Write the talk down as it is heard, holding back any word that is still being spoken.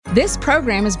This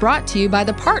program is brought to you by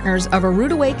the partners of A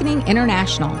Rood Awakening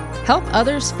International. Help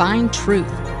others find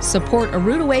truth. Support A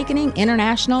Rood Awakening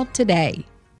International today.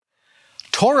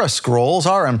 Torah scrolls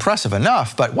are impressive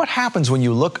enough, but what happens when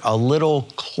you look a little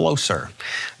closer?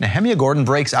 Nehemiah Gordon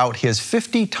breaks out his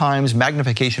 50 times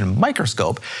magnification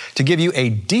microscope to give you a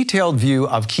detailed view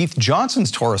of Keith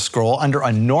Johnson's Torah scroll under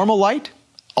a normal light,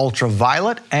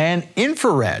 ultraviolet, and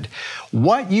infrared.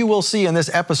 What you will see in this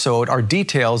episode are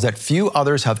details that few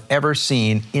others have ever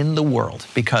seen in the world,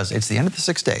 because it's the end of the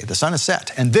sixth day, the sun is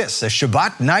set, and this is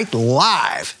Shabbat Night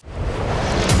Live.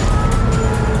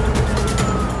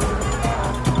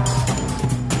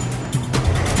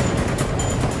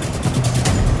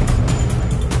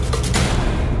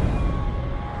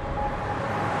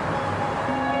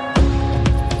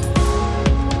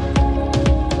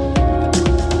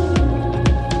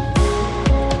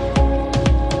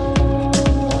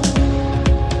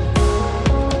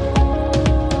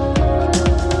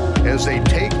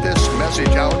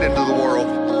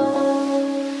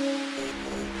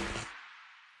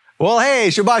 Well, hey,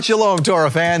 Shabbat Shalom,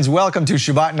 Torah fans. Welcome to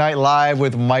Shabbat Night Live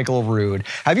with Michael Rood.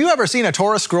 Have you ever seen a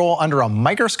Torah scroll under a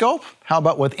microscope? How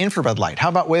about with infrared light? How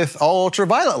about with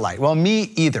ultraviolet light? Well,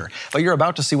 me either. But you're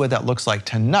about to see what that looks like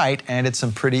tonight, and it's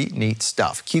some pretty neat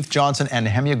stuff. Keith Johnson and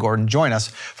Nehemiah Gordon join us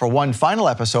for one final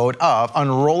episode of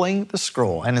Unrolling the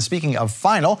Scroll. And speaking of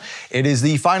final, it is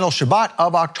the final Shabbat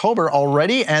of October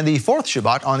already, and the fourth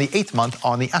Shabbat on the 8th month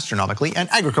on the astronomically and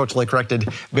agriculturally corrected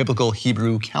biblical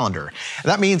Hebrew calendar.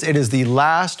 That means it is the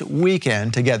last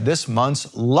weekend to get this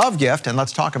month's love gift, and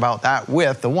let's talk about that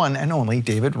with the one and only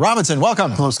David Robinson.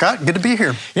 Welcome. Hello, Scott. Good to be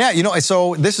here. Yeah, you know,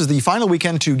 so this is the final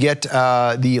weekend to get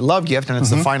the love gift, and it's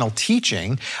the final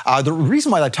teaching. The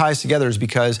reason why that ties together is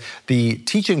because the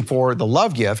teaching for the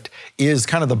love gift is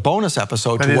kind of the bonus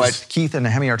episode to what Keith and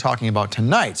Nehemiah are talking about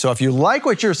tonight. So if you like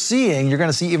what you're seeing, you're going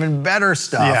to see even better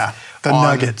stuff. Yeah, the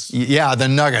nuggets. Yeah, the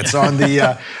nuggets on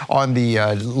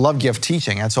the love gift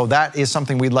teaching. And so that is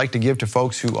something we'd like to give to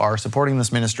folks who are supporting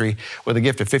this ministry with a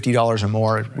gift of $50 or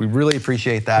more. We really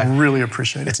appreciate that. Really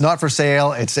appreciate it. It's not for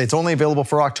sale. It's only available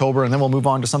for October, and then we'll move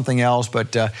on to something else.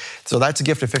 But so that's a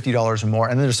gift of $50 or more.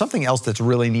 And then there's something else that's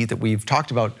really neat that we've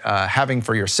talked about having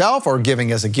for yourself or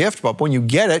giving as a gift. But when you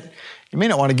get it, you may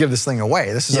not want to give this thing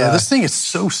away. This thing is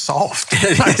so soft.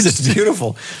 It's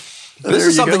beautiful. This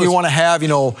is something you want to have, you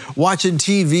know, watching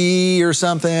TV or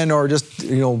something, or just,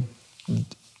 you know,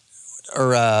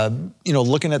 or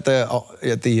looking at the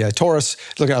Torah.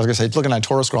 Looking at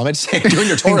Torah scroll. I meant to say doing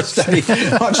your Torah study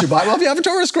on Shabbat. Well, if you have a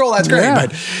Torah scroll, that's great. Yeah.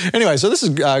 But anyway, so this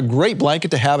is a great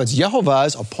blanket to have. It's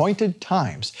Yehovah's appointed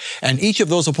times, and each of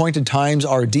those appointed times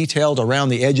are detailed around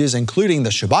the edges, including the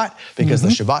Shabbat, because the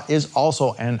Shabbat is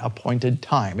also an appointed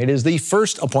time. It is the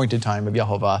first appointed time of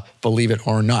Yehovah, believe it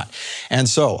or not. And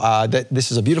so this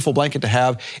is a beautiful blanket to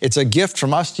have. It's a gift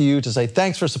from us to you to say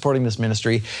thanks for supporting this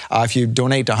ministry. If you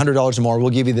donate $100 or more,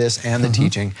 we'll give you this and the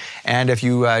teaching. And if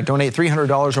you donate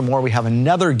 $300 or more, we have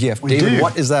another gift. David,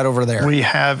 what is that over there? We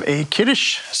have a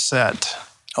Kiddush set.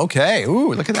 Okay,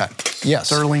 ooh, look at that. Yes.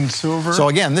 Sterling silver. So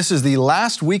again, this is the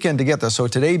last weekend to get this. So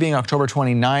today being October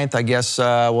 29th, I guess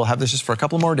we'll have this just for a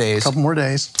couple more days.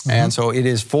 And so it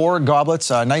is 4 goblets,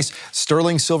 nice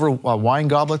sterling silver wine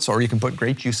goblets, or you can put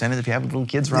grape juice in it if you have little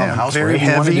kids around the house. Very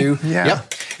heavy. You want to do. Yeah.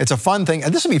 Yep. It's a fun thing.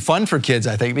 And this would be fun for kids,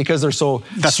 I think, because they're so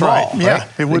That's small. Right. Yeah,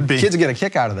 it would be. Kids get a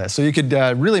kick out of this. So you could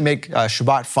really make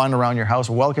Shabbat fun around your house,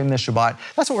 welcome this Shabbat.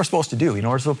 That's what we're supposed to do. You know,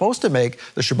 we're supposed to make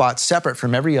the Shabbat separate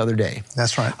from every other day.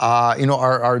 That's right. You know,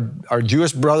 our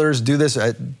Jewish brothers do this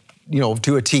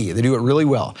to a T. They do it really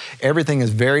well. Everything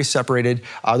is very separated.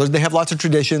 They have lots of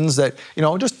traditions that, you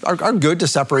know, just are good to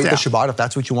separate the Shabbat if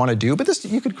that's what you want to do. But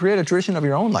you could create a tradition of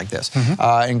your own like this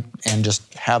and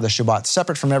just have the Shabbat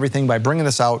separate from everything by bringing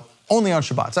this out only on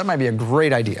Shabbats. That might be a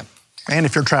great idea. And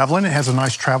if you're traveling, it has a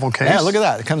nice travel case. Yeah, look at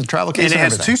that. It comes with a travel case. And it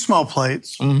has 2 small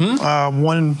plates.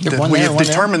 One that we have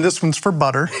determined this one's for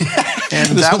butter, and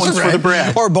that one's for the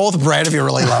bread. Or both bread if you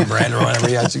really love bread or whatever.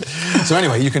 Yeah. So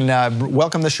anyway, you can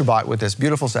welcome the Shabbat with this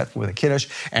beautiful set with a Kiddush.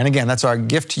 And again, that's our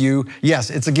gift to you. Yes,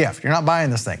 it's a gift. You're not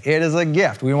buying this thing. It is a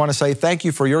gift. We want to say thank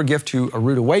you for your gift to A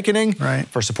Rood Awakening,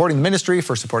 for supporting the ministry,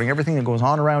 for supporting everything that goes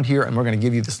on around here. And we're going to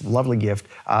give you this lovely gift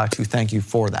to thank you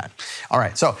for that. All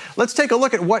right, so let's take a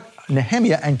look at what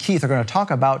Nehemiah and Keith are going to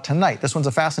talk about tonight. This one's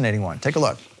a fascinating one. Take a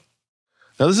look.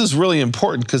 Now, this is really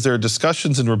important because there are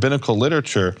discussions in rabbinical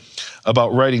literature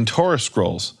about writing Torah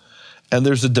scrolls. And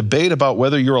there's a debate about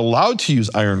whether you're allowed to use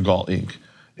iron gall ink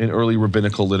in early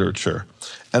rabbinical literature.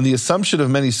 And the assumption of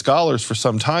many scholars for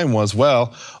some time was,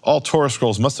 well, all Torah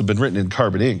scrolls must have been written in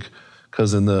carbon ink,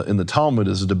 because in the Talmud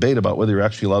is a debate about whether you're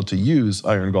actually allowed to use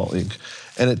iron gall ink.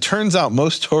 And it turns out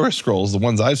most Torah scrolls, the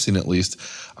ones I've seen at least,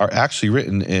 are actually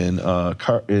written in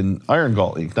iron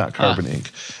gall ink, not carbon ink.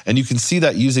 And you can see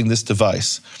that using this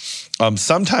device.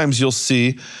 Sometimes you'll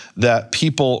see that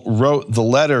people wrote the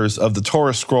letters of the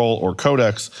Torah scroll or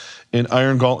codex in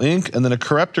iron gall ink, and then a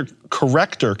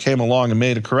corrector came along and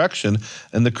made a correction,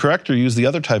 and the corrector used the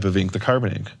other type of ink, the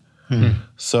carbon ink.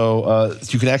 So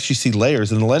you can actually see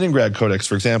layers. In the Leningrad Codex,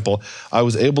 for example, I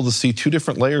was able to see 2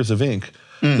 different layers of ink.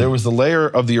 There was the layer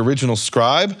of the original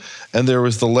scribe, and there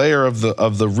was the layer of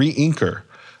the re-inker.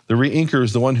 The re-inker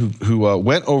is the one who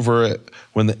went over it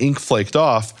when the ink flaked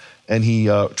off, and he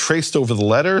traced over the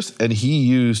letters, and he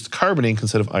used carbon ink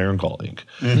instead of iron gall ink.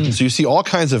 So you see all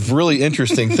kinds of really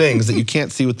interesting things that you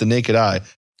can't see with the naked eye.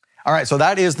 All right, so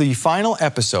that is the final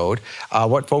episode,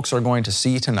 what folks are going to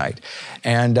see tonight.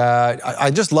 And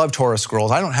I just love Torah scrolls.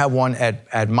 I don't have one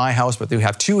at my house, but we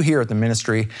have 2 here at the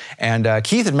ministry. And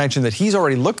Keith had mentioned that he's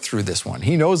already looked through this one.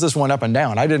 He knows this one up and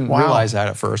down. I didn't realize that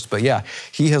at first, but yeah,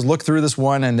 he has looked through this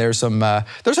one, and there's some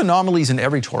there's anomalies in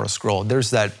every Torah scroll.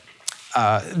 There's a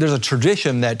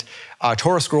tradition that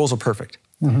Torah scrolls are perfect.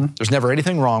 There's never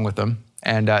anything wrong with them.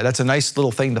 And that's a nice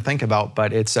little thing to think about,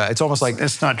 but it's almost like...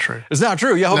 It's not true. It's not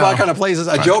true. Yehovah kind of plays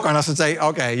a joke on us and say,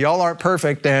 okay, y'all aren't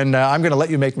perfect, and I'm going to let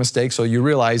you make mistakes so you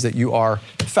realize that you are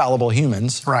fallible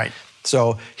humans. Right.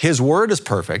 So his word is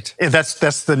perfect.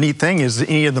 That's the neat thing, is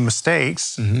any of the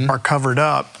mistakes are covered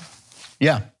up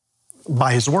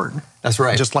by his word. That's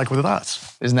right. Just like with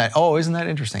us. Isn't that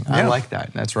interesting? I like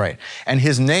that. That's right. And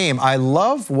his name, I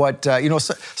love what,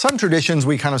 some traditions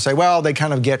we kind of say, well, they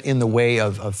kind of get in the way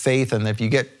of faith. And if you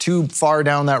get too far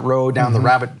down that road, down the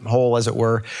rabbit hole, as it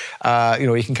were,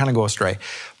 you can kind of go astray.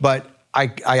 But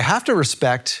I have to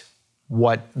respect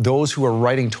what those who are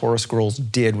writing Torah scrolls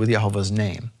did with Yehovah's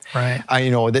name. Right.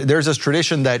 There's this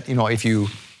tradition that, if you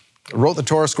wrote the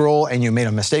Torah scroll and you made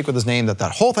a mistake with his name, that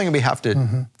whole thing would be have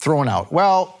to thrown out.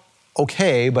 Well,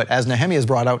 okay, but as Nehemiah has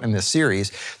brought out in this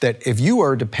series, that if you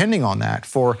are depending on that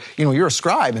for, you're a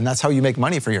scribe and that's how you make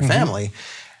money for your family,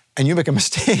 and you make a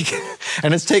mistake,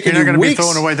 and it's taken You're not going to be weeks.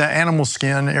 throwing away that animal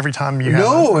skin every time you have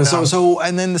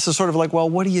and then this is sort of like, well,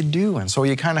 what do you do? And so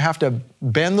you kind of have to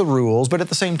bend the rules, but at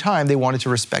the same time, they wanted to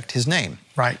respect his name.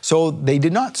 Right. So they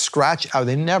did not scratch out,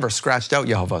 they never scratched out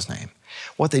Yehovah's name.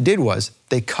 What they did was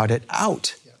they cut it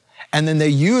out. And then they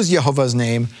used Yehovah's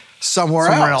name somewhere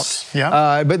else.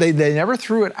 Yeah. But they never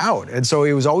threw it out. And so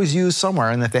it was always used somewhere.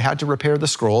 And if they had to repair the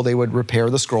scroll, they would repair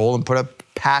the scroll and put a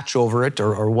patch over it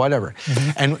or whatever.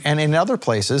 And in other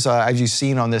places, as you've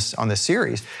seen on this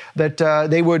series, that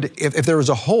they would, if there was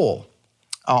a hole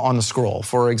on the scroll,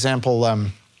 for example,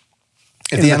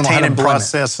 if in the animal tanning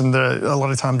process, and a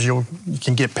lot of times you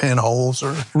can get pinholes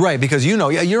or... Right, because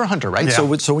you're a hunter, right?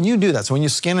 Yeah. So when you do that, so when you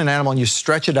skin an animal and you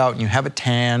stretch it out and you have it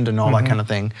tanned and all that kind of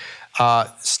thing,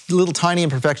 little tiny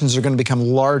imperfections are going to become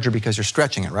larger because you're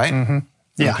stretching it, right?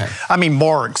 Yeah, okay. I mean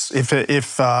marks, if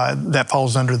that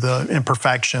falls under the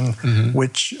imperfection,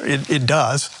 which it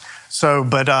does. So,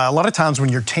 but a lot of times when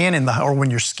you're tanning or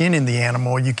when you're skinning the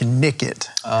animal, you can nick it.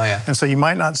 Oh, yeah. And so you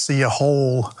might not see a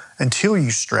hole until you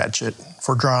stretch it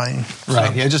for drying.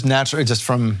 Right, yeah, just naturally, just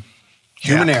from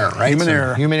human error, right?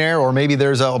 Human error, or maybe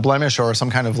there's a blemish or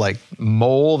some kind of like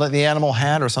mole that the animal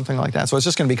had or something like that. So it's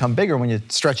just going to become bigger when you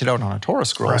stretch it out on a Torah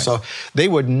scroll. Right. So they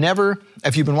would never,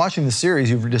 if you've been watching the series,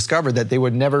 you've discovered that they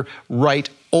would never write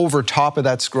over top of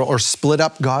that scroll or split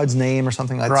up God's name or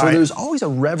something like that. So there's always a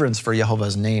reverence for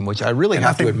Yehovah's name, which I really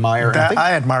have to admire.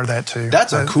 I admire that too.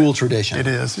 That's a cool tradition. It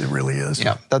is. It really is.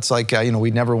 Yeah, that's like,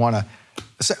 we never want to,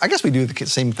 I guess we do the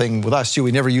same thing with us too.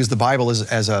 We never use the Bible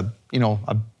as a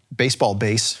baseball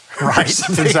base. Right,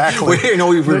 exactly.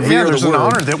 We revere there's the word. an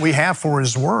honor that we have for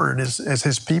his word as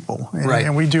his people.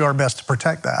 And we do our best to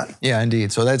protect that. Yeah,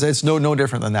 indeed. So it's no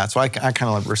different than that. So I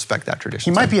kind of respect that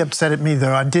tradition. You might be upset at me,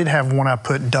 though. I did have one I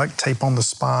put duct tape on the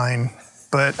spine.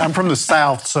 But I'm from the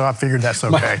South, so I figured that's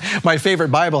okay. My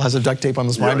favorite Bible has a duct tape on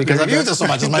the spine because I've used it so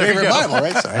much. It's my favorite Bible,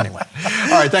 right? So anyway.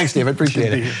 All right, thanks, David.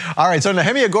 Appreciate it. All right, so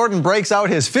Nehemiah Gordon breaks out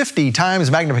his 50 times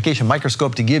magnification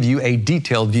microscope to give you a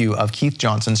detailed view of Keith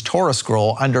Johnson's Torah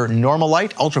scroll under normal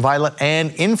light, ultraviolet,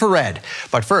 and infrared.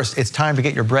 But first, it's time to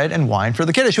get your bread and wine for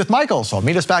the Kiddush with Michael. So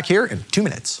meet us back here in 2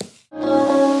 minutes.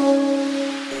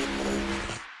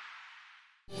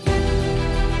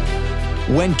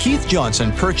 When Keith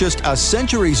Johnson purchased a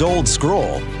centuries-old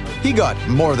scroll, he got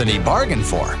more than he bargained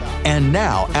for. And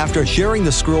now, after sharing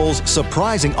the scroll's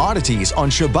surprising oddities on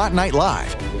Shabbat Night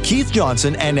Live, Keith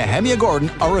Johnson and Nehemiah Gordon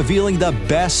are revealing the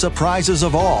best surprises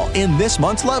of all in this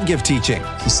month's Love Gift teaching.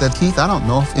 He said, Keith, I don't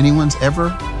know if anyone's ever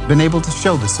been able to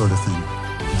show this sort of thing.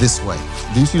 this way.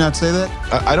 Didn't you not say that?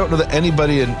 I don't know that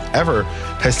anybody ever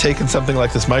has taken something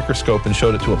like this microscope and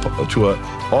showed it to an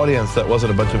audience that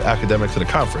wasn't a bunch of academics at a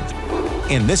conference.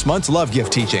 In this month's Love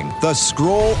Gift teaching, The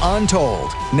Scroll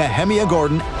Untold, Nehemiah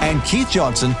Gordon and Keith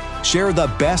Johnson share the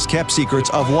best-kept secrets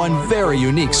of one very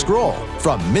unique scroll.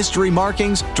 From mystery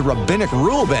markings to rabbinic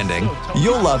rule bending,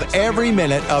 you'll love every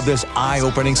minute of this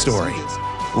eye-opening story.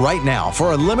 Right now,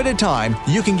 for a limited time,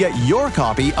 you can get your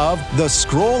copy of The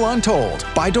Scroll Untold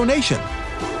by donation.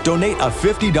 Donate a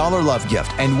 $50 love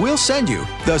gift and we'll send you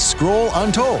The Scroll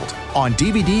Untold on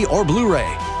DVD or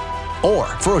Blu-ray. Or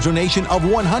for a donation of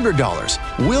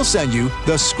 $100, we'll send you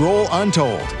The Scroll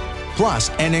Untold, plus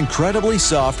an incredibly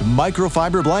soft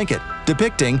microfiber blanket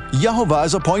depicting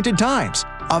Yehovah's appointed times,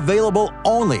 available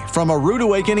only from A Rood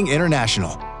Awakening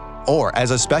International. Or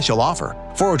as a special offer,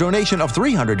 for a donation of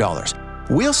 $300,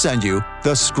 we'll send you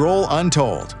The Scroll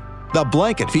Untold, the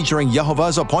blanket featuring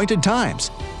Yehovah's appointed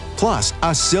times, plus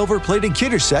a silver-plated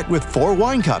kiddush set with 4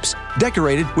 wine cups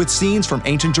decorated with scenes from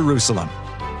ancient Jerusalem.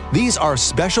 These are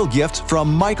special gifts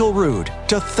from Michael Rood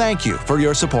to thank you for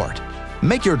your support.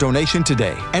 Make your donation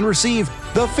today and receive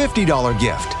the $50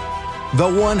 gift, the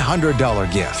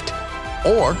 $100 gift,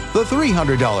 or the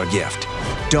 $300 gift.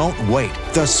 Don't wait.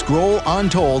 The Scroll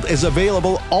Untold is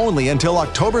available only until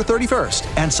October 31st,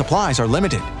 and supplies are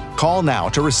limited. Call now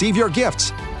to receive your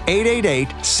gifts.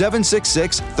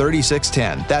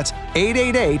 888-766-3610. That's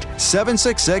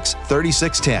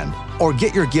 888-766-3610. Or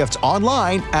get your gifts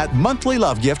online at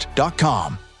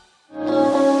monthlylovegift.com.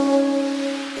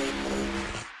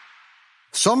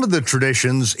 Some of the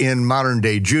traditions in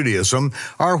modern-day Judaism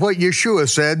are what Yeshua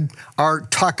said are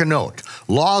takanot,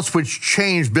 laws which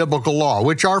change biblical law,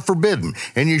 which are forbidden,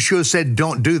 and Yeshua said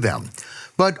don't do them.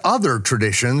 But other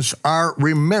traditions are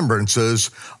remembrances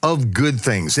of good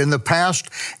things in the past,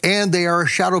 and they are a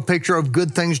shadow picture of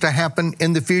good things to happen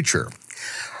in the future.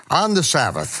 On the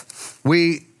Sabbath,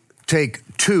 we take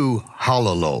 2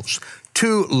 challah loaves,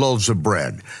 2 loaves of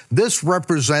bread. This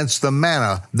represents the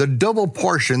manna, the double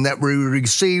portion that we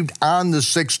received on the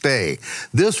 6th day.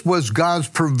 This was God's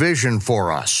provision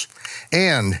for us.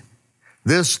 And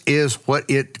this is what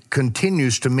it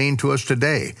continues to mean to us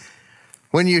today.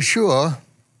 When Yeshua,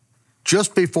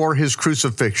 just before his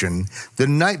crucifixion, the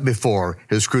night before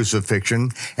his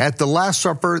crucifixion, at the Last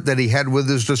Supper that he had with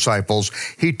his disciples,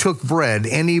 he took bread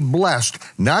and he blessed,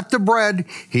 not the bread,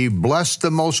 he blessed the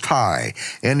Most High.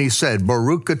 And he said,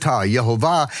 Baruch atah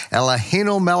Yehovah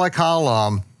Eloheinu melech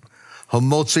haolam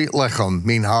hamotzi lechem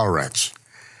min haaretz.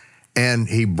 And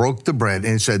he broke the bread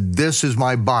and he said, this is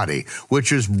my body,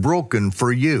 which is broken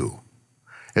for you.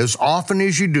 As often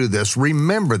as you do this,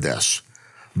 remember this.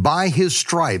 By his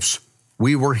stripes,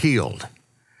 we were healed.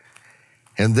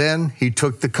 And then he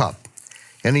took the cup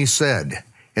and he said,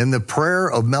 in the prayer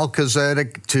of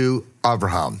Melchizedek to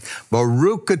Abraham,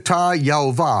 Baruch atah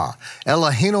Yehovah,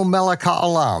 Eloheinu melech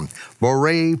haolam,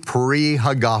 borei peri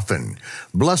hagafen.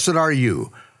 Blessed are you,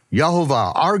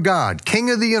 Yehovah, our God, King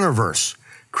of the universe,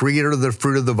 creator of the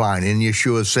fruit of the vine. And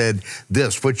Yeshua said,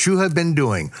 this, what you have been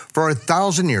doing for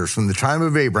 1,000 years from the time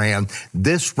of Abraham,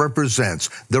 this represents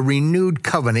the renewed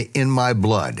covenant in my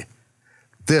blood.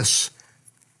 This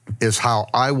is how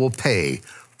I will pay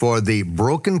for the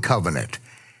broken covenant.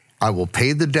 I will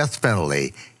pay the death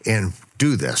penalty and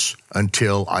do this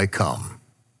until I come.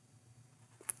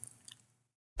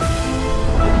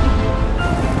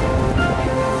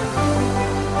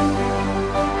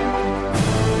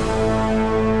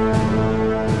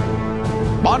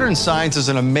 Modern science is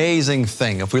an amazing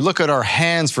thing. If we look at our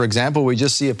hands, for example, we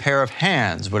just see a pair of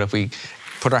hands. But if we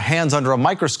put our hands under a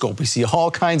microscope, we see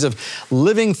all kinds of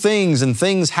living things and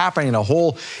things happening, a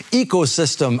whole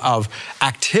ecosystem of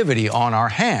activity on our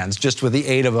hands, just with the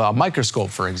aid of a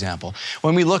microscope, for example.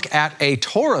 When we look at a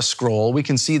Torah scroll, we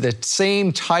can see the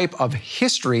same type of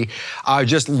history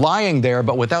just lying there,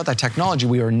 but without that technology,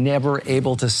 we are never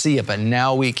able to see it, but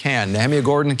now we can. Nehemiah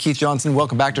Gordon and Keith Johnson,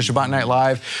 welcome back to Shabbat Night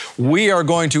Live. We are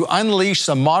going to unleash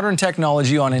some modern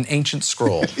technology on an ancient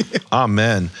scroll.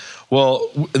 Amen. Well,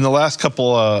 in the last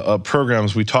couple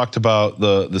programs, we talked about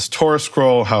this Torah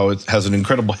scroll, how it has an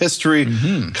incredible history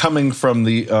coming from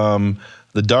the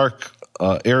dark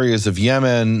areas of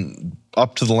Yemen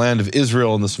up to the land of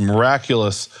Israel in this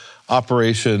miraculous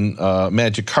Operation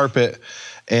Magic Carpet,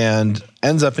 and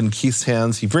ends up in Keith's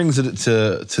hands. He brings it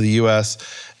to the U.S.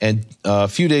 And a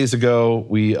few days ago,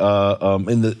 we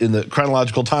in the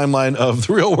chronological timeline of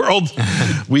the real world,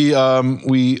 we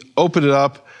open it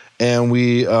up. And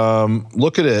we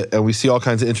look at it and we see all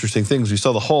kinds of interesting things. We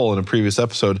saw the hole in a previous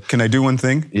episode. Can I do one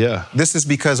thing? Yeah. This is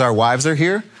because our wives are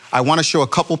here. I want to show a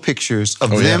couple pictures of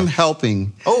them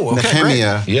helping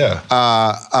Nehemiah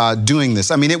doing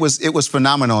this. I mean, it was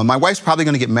phenomenal. And my wife's probably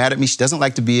going to get mad at me. She doesn't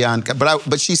like to be on,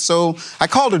 but she's so. I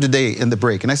called her today in the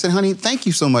break, and I said, "Honey, thank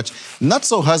you so much."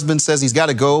 Nutso husband says he's got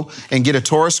to go and get a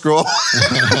Torah scroll.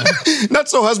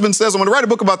 Nutso husband says, "I'm going to write a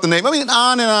book about the name." I mean,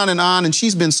 on and on and on. And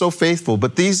she's been so faithful.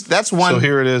 But that's one. So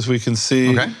here it is. We can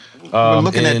see. Okay. We're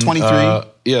looking at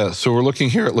 23. So we're looking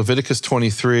here at Leviticus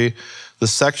 23, the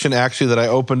section actually that I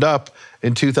opened up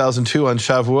in 2002 on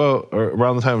Shavuot, or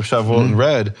around the time of Shavuot in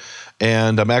red.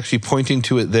 And I'm actually pointing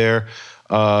to it there.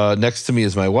 Next to me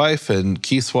is my wife and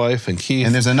Keith's wife and Keith.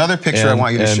 And there's another picture I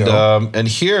want you to show. And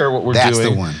here what we're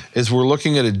doing is we're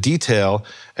looking at a detail.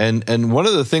 And one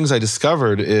of the things I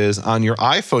discovered is on your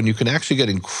iPhone, you can actually get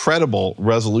incredible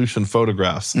resolution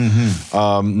photographs.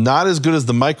 Not as good as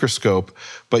the microscope,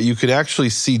 but you can actually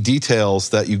see details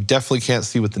that you definitely can't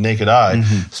see with the naked eye,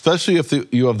 especially if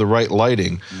you have the right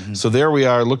lighting. So there we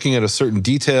are looking at a certain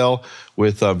detail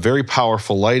with very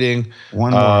powerful lighting.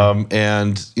 One more.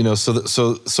 And, you know,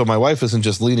 so my wife isn't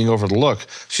just leaning over to look.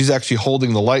 She's actually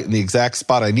holding the light in the exact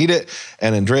spot I need it.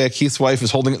 And Andrea, Keith's wife, is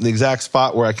holding it in the exact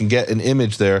spot where I can get an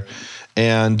image there.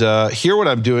 And here what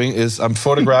I'm doing is I'm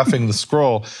photographing the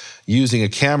scroll using a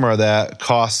camera that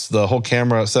costs, the whole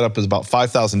camera setup is about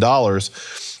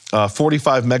 $5,000,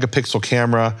 45 megapixel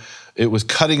camera. It was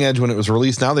cutting edge when it was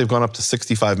released. Now they've gone up to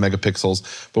 65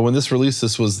 megapixels. But when this released,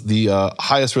 this was the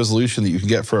highest resolution that you can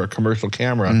get for a commercial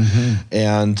camera.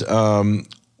 And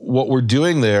what we're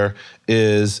doing there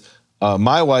is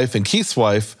my wife and Keith's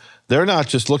wife, they're not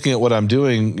just looking at what I'm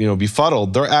doing, you know,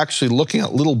 befuddled. They're actually looking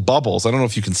at little bubbles. I don't know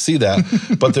if you can see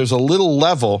that, but there's a little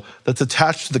level that's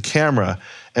attached to the camera.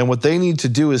 And what they need to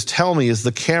do is tell me, is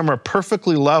the camera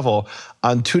perfectly level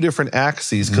on two different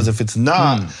axes? Because if it's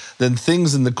not, then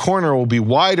things in the corner will be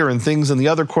wider and things in the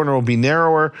other corner will be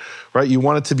narrower, right? You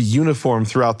want it to be uniform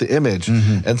throughout the image.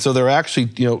 And so they're actually,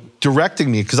 you know,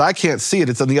 directing me, because I can't see it.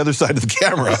 It's on the other side of the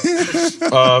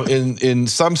camera. In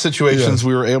some situations,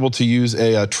 we were able to use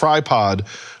a tripod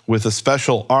with a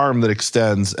special arm that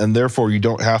extends, and therefore you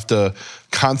don't have to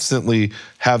constantly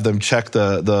have them check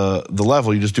the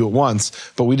level. You just do it once.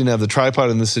 But we didn't have the tripod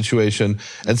in this situation.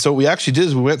 And so what we actually did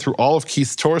is we went through all of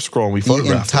Keith's Torah scroll and we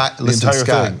photographed the entire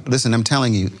Scott, thing. Listen, I'm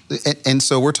telling you. And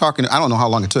so we're talking, I don't know how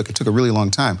long it took. It took a really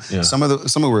long time. Some of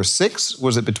them were 6.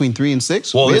 Was it between 3 and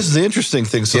 6? Well, this is the interesting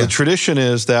thing. So the tradition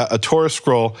is that a Torah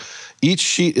scroll, each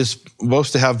sheet is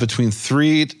supposed to have between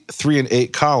 3 and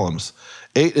 8 columns.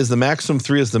 8 is the maximum,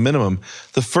 3 is the minimum.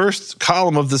 The first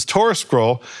column of this Torah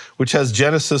scroll, which has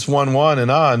Genesis 1:1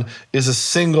 and on, is a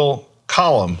single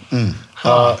column.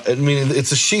 Meaning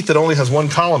it's a sheet that only has one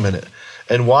column in it.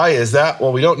 And why is that?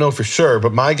 Well, we don't know for sure,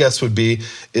 but my guess would be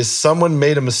is someone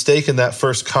made a mistake in that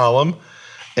first column,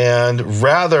 and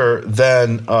rather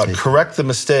than correct the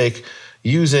mistake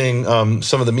using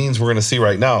some of the means we're going to see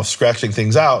right now, scratching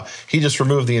things out, he just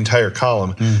removed the entire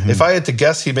column. If I had to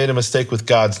guess, he made a mistake with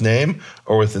God's name,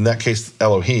 or with, in that case,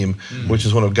 Elohim, which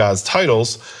is one of God's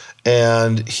titles,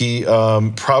 and he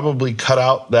probably cut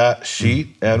out that sheet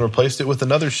and replaced it with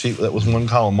another sheet that was 1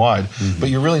 column wide. But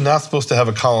you're really not supposed to have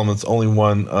a column that's only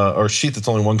one, or a sheet that's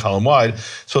only 1 column wide.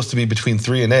 It's supposed to be between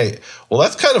 3 and 8. Well,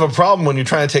 that's kind of a problem when you're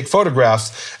trying to take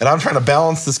photographs, and I'm trying to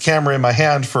balance this camera in my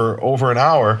hand for over an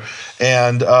hour,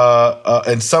 and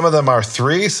some of them are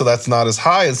 3, so that's not as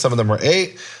high, and some of them are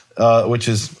 8, which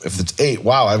is, if it's 8,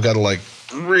 wow, I've got to like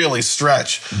really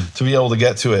stretch to be able to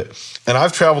get to it. And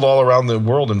I've traveled all around the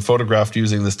world and photographed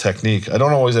using this technique. I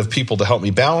don't always have people to help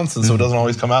me balance, and so it doesn't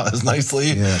always come out as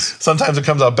nicely. Sometimes it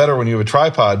comes out better when you have a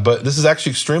tripod, but this is actually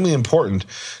extremely important,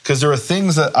 because there are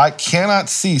things that I cannot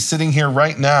see sitting here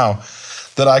right now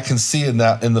that I can see in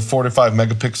the 45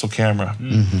 megapixel camera.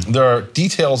 There are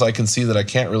details I can see that I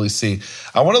can't really see.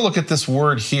 I want to look at this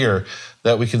word here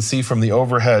that we can see from the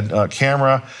overhead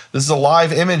camera. This is a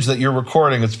live image that you're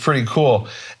recording. It's pretty cool.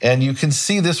 And you can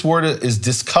see this word is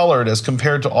discolored as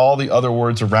compared to all the other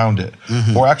words around it.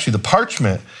 Or actually the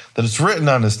parchment that it's written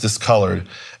on is discolored.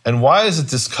 And why is it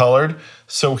discolored?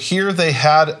 So here they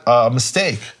had a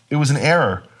mistake. It was an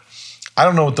error. I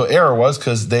don't know what the error was,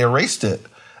 because they erased it.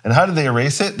 And how did they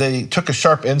erase it? They took a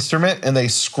sharp instrument and they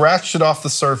scratched it off the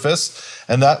surface,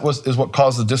 and that is what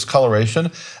caused the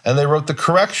discoloration. And they wrote the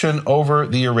correction over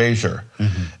the erasure.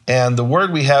 And the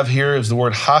word we have here is the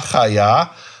word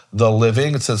hachaya, the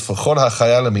living. It says v'chol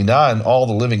hachaya lemina, and all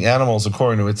the living animals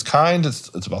according to its kind.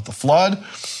 It's about the flood.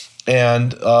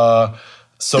 And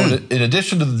so in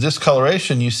addition to the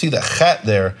discoloration, you see that chet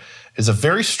there is a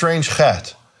very strange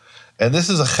chet. And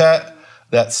this is a chet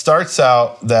that starts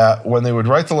out that when they would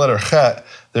write the letter chet,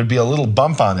 there'd be a little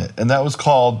bump on it, and that was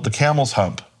called the camel's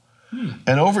hump.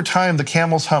 And over time, the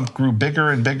camel's hump grew bigger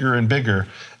and bigger and bigger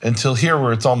until here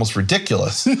where it's almost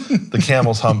ridiculous. The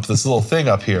camel's hump, this little thing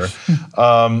up here,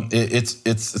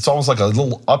 it's almost like a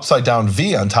little upside down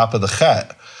V on top of the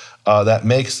chet. That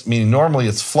makes, meaning normally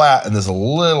it's flat and there's a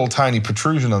little tiny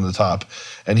protrusion on the top.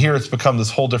 And here it's become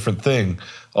this whole different thing,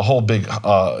 a whole big,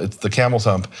 it's the camel's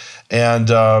hump. And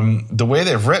the way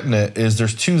they've written it is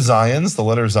there's two Zions, the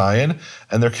letter Zion,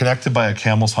 and they're connected by a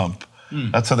camel's hump.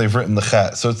 That's how they've written the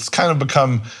chet. So it's kind of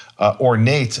become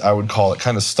ornate, I would call it,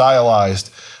 kind of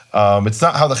stylized. It's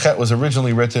not how the chet was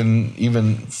originally written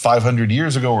even 500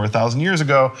 years ago or 1,000 years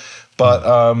ago,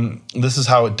 but this is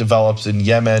how it develops in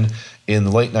Yemen in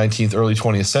the late 19th, early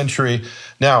 20th century.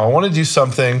 Now, I want to do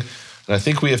something, and I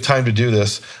think we have time to do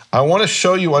this. I want to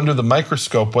show you under the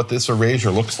microscope what this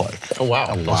erasure looks like. Oh,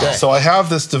 wow. Okay. So I have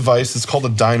this device. It's called a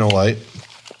Dynolite.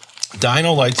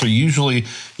 Dynolites are usually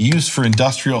used for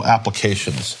industrial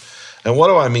applications. And what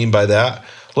do I mean by that?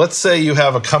 Let's say you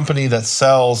have a company that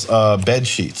sells bed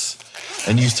sheets,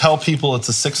 and you tell people it's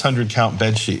a 600 count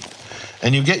bed sheet,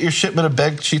 and you get your shipment of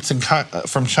bed sheets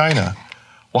from China.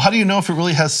 Well, how do you know if it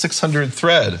really has 600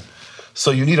 thread?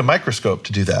 So you need a microscope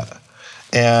to do that.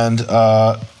 And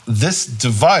this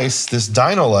device, this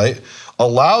Dynolite,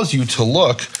 allows you to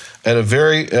look at a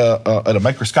very at a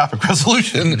microscopic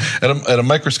resolution, at a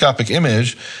microscopic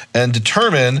image, and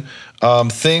determine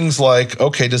things like,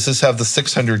 okay, does this have the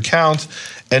 600 count,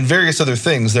 and various other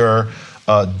things. There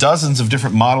are dozens of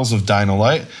different models of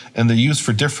Dynolite, and they're used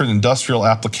for different industrial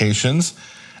applications.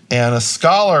 And a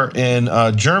scholar in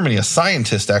Germany, a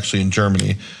scientist actually in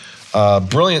Germany,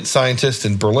 brilliant scientist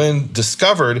in Berlin,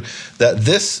 discovered that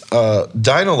this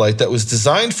Dynolite that was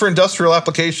designed for industrial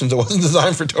applications, it wasn't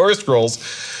designed for Torah scrolls,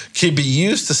 can be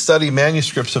used to study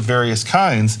manuscripts of various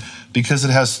kinds because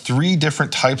it has 3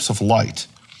 different types of light.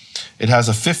 It has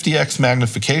a 50x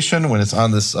magnification when it's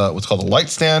on this what's called a light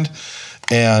stand,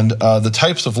 and the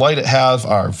types of light it has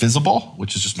are visible,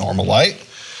 which is just normal light.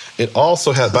 It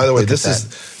also has, by the way, this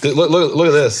is look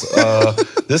at this.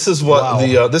 This is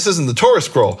what this isn't the Torah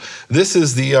scroll. This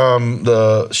is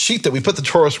the sheet that we put the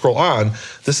Torah scroll on.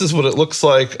 This is what it looks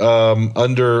like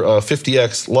under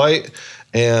 50x light,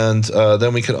 and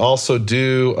then we can also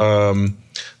do.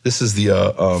 This is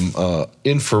the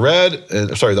infrared,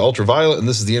 the ultraviolet, and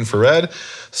this is the infrared.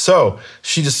 So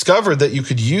she discovered that you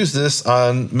could use this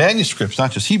on manuscripts,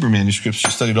 not just Hebrew manuscripts. She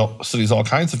studies all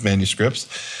kinds of manuscripts.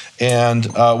 And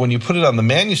when you put it on the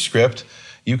manuscript,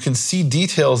 you can see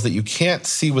details that you can't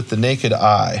see with the naked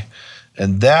eye.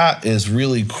 And that is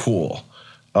really cool.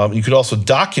 You could also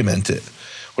document it.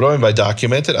 What do I mean by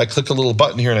document it? I click a little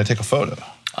button here and I take a photo.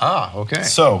 Ah, okay.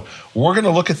 So we're going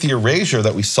to look at the erasure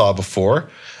that we saw before,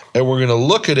 and we're going to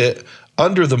look at it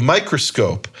under the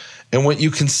microscope. And what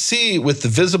you can see with the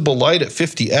visible light at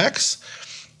 50x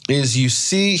is you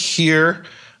see here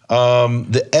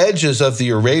the edges of the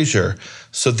erasure.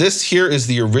 So this here is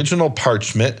the original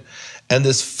parchment, and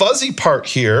this fuzzy part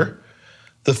here,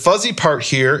 the fuzzy part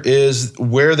here is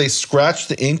where they scratch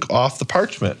the ink off the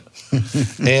parchment.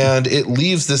 And it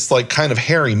leaves this like kind of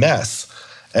hairy mess.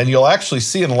 And you'll actually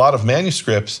see in a lot of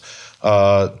manuscripts,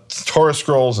 Torah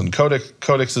scrolls and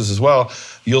codexes as well,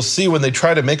 you'll see when they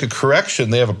try to make a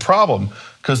correction, they have a problem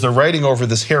because they're writing over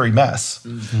this hairy mess.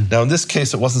 Now, in this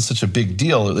case, it wasn't such a big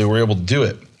deal that they were able to do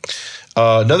it.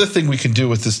 Another thing we can do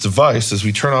with this device is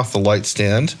we turn off the light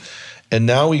stand, and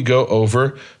now we go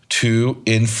over to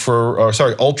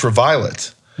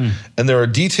ultraviolet. And there are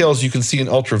details you can see in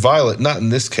ultraviolet, not in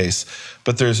this case,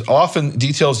 but there's often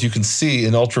details you can see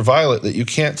in ultraviolet that you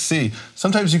can't see.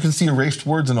 Sometimes you can see erased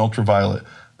words in ultraviolet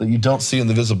that you don't see in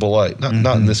the visible light.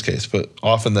 Not in this case, but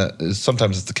often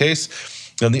sometimes it's the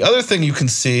case. And the other thing you can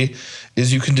see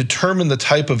is you can determine the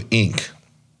type of ink.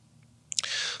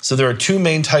 So there are 2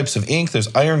 main types of ink.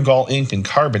 There's iron gall ink and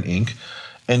carbon ink.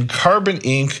 And carbon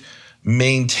ink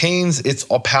maintains its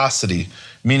opacity,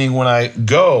 meaning when I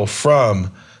go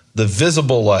from the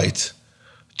visible light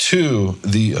to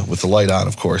with the light on,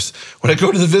 of course, when I go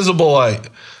to the visible light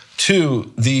to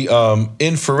the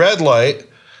infrared light,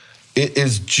 it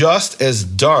is just as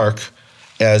dark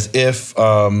as if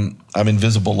I'm in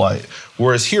visible light.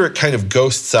 Whereas here it kind of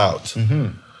ghosts out,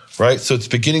 right? So it's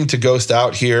beginning to ghost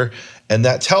out here, and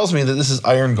that tells me that this is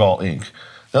iron gall ink.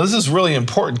 Now, this is really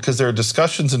important because there are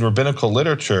discussions in rabbinical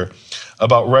literature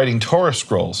about writing Torah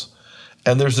scrolls.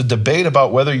 And there's a debate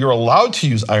about whether you're allowed to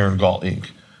use iron gall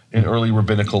ink in early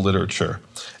rabbinical literature.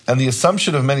 And the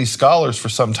assumption of many scholars for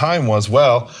some time was,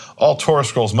 well, all Torah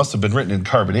scrolls must have been written in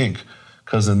carbon ink,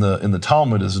 because in the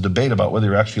Talmud is a debate about whether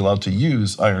you're actually allowed to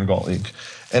use iron gall ink.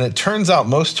 And it turns out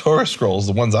most Torah scrolls,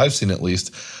 the ones I've seen at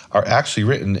least, are actually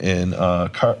written in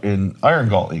iron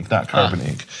gall ink, not carbon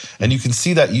ink. And you can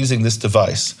see that using this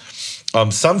device.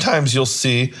 Sometimes you'll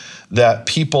see that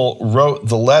people wrote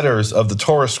the letters of the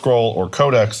Torah scroll or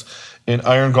codex in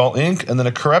iron gall ink, and then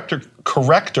a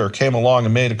corrector came along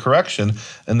and made a correction,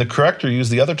 and the corrector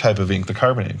used the other type of ink, the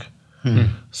carbon ink.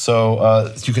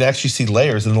 So you can actually see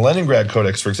layers. In the Leningrad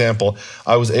Codex, for example,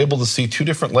 I was able to see 2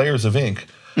 different layers of ink.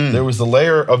 There was the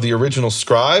layer of the original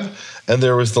scribe, and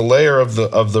there was the layer of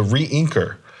the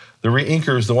re-inker. The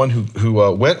re-inker is the one who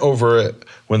went over it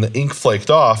when the ink flaked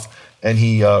off, and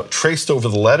he traced over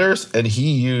the letters, and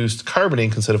he used carbon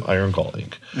ink instead of iron gall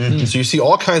ink. So you see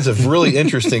all kinds of really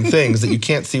interesting things that you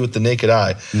can't see with the naked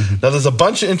eye. Now, there's a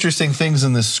bunch of interesting things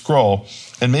in this scroll,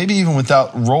 and maybe even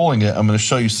without rolling it, I'm going to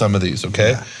show you some of these,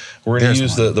 okay? Yeah. We're going to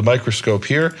use the microscope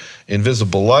here,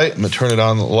 invisible light. I'm going to turn it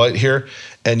on the light here.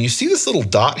 And you see this little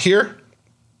dot here?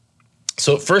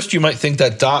 So at first you might think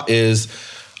that dot is,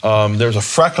 there's a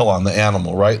freckle on the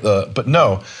animal, right? But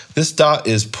no, this dot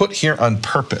is put here on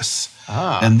purpose.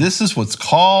 And this is what's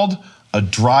called a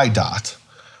dry dot.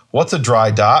 What's a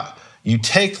dry dot? You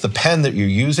take the pen that you're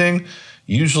using,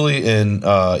 usually in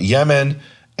Yemen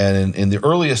and in the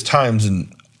earliest times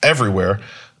and everywhere,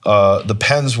 the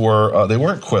pens were, they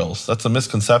weren't quills. That's a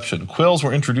misconception. Quills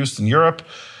were introduced in Europe,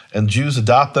 and Jews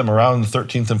adopt them around the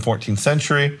 13th and 14th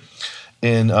century.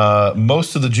 In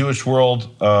most of the Jewish world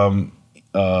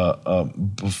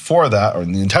before that, or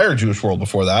in the entire Jewish world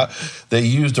before that, they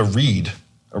used a reed.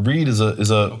 A reed is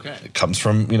it comes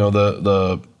from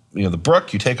the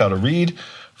brook. You take out a reed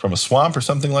from a swamp or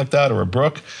something like that, or a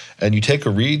brook, and you take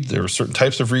a reed. There were certain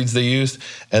types of reeds they used,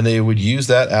 and they would use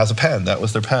that as a pen. That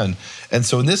was their pen. And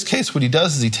so in this case, what he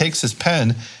does is he takes his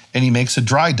pen and he makes a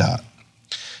dry dot.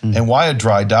 And why a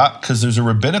dry dot? Because there's a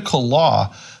rabbinical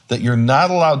law that you're not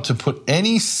allowed to put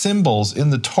any symbols in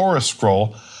the Torah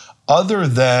scroll other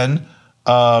than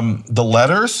the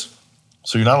letters.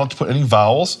 So you're not allowed to put any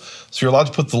vowels. So you're allowed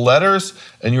to put the letters,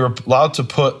 and you're allowed to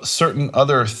put certain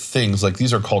other things, like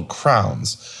these are called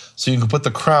crowns. So you can put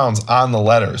the crowns on the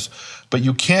letters. But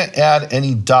you can't add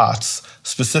any dots,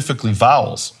 specifically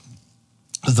vowels,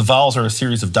 because the vowels are a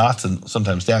series of dots and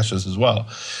sometimes dashes as well.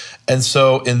 And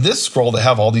so in this scroll, they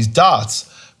have all these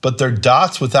dots, but they're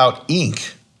dots without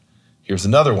ink. Here's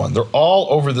another one. They're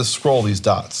all over this scroll, these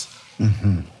dots.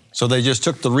 So they just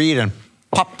took the reed and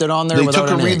popped it on there. They took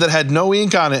a reed that had no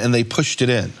ink on it and they pushed it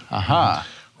in.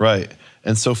 Right.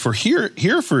 And so for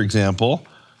here, for example,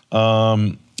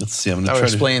 let's see. I'm going to try to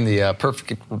explain the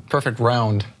perfect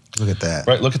round. Look at that.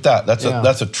 Right. Look at that.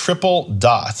 That's a triple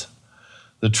dot.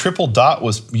 The triple dot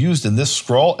was used in this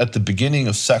scroll at the beginning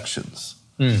of sections.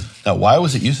 Now, why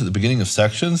was it used at the beginning of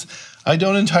sections? I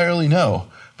don't entirely know.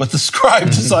 But the scribe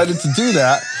decided to do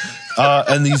that.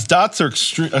 And these dots are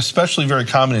especially very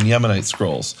common in Yemenite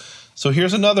scrolls. So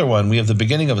here's another one. We have the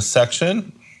beginning of a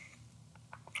section.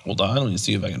 Hold on, let me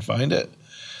see if I can find it.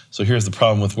 So here's the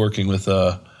problem with working with,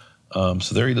 so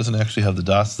there he doesn't actually have the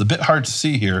dots. It's a bit hard to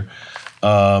see here.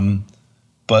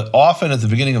 But often at the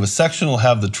beginning of a section, we'll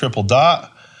have the triple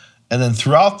dot. And then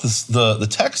throughout the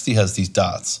text, he has these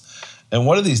dots. And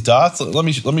what are these dots? Let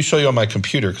me show you on my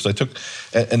computer, because I took,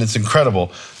 and it's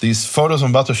incredible. These photos I'm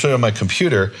about to show you on my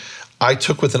computer, I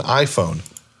took with an iPhone.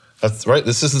 That's right.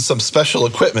 This isn't some special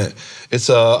equipment. It's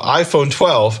an iPhone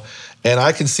 12, and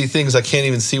I can see things I can't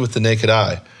even see with the naked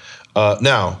eye.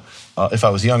 Now, if I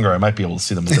was younger, I might be able to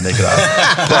see them with the naked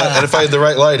eye, and if I had the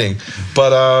right lighting.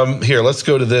 But here, let's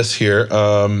go to this here.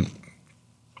 So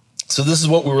this is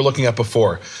what we were looking at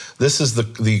before. This is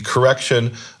the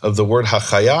correction of the word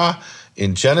hachaya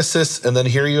in Genesis, and then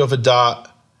here you have a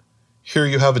dot, here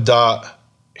you have a dot,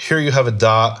 here you have a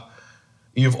dot.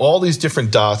 You have all these different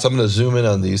dots. I'm going to zoom in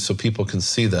on these so people can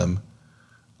see them.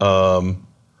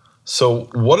 So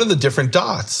what are the different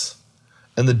dots?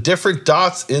 And the different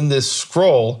dots in this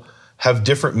scroll have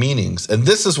different meanings. And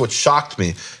this is what shocked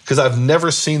me, because I've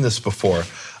never seen this before.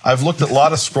 I've looked at a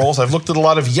lot of scrolls. I've looked at a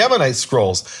lot of Yemenite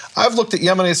scrolls. I've looked at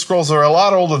Yemenite scrolls that are a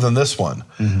lot older than this one.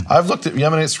 I've looked at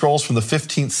Yemenite scrolls from the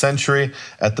 15th century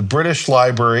at the British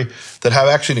Library that have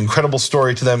actually an incredible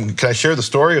story to them. Can I share the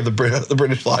story of the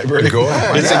British Library? Go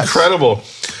ahead. It's incredible.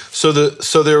 So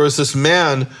there was this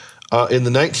man in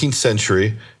the 19th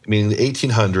century, meaning the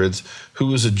 1800s, who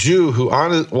was a Jew who,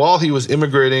 while he was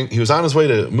immigrating, he was on his way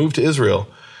to move to Israel.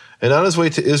 And on his way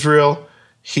to Israel,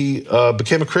 he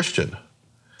became a Christian.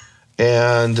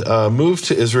 And moved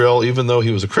to Israel even though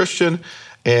he was a Christian,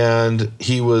 and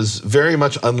he was very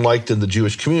much unliked in the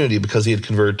Jewish community because he had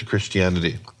converted to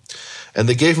Christianity. And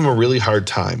they gave him a really hard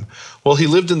time. Well, he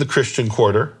lived in the Christian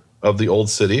quarter of the old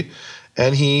city,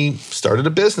 And he started a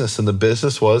business, and the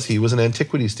business was he was an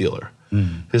antiquities dealer.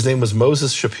 His name was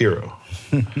Moses Shapiro.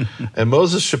 And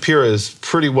Moses Shapiro is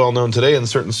pretty well known today in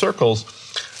certain circles,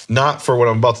 not for what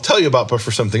I'm about to tell you about, but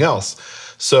for something else.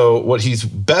 So what he's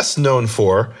best known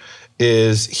for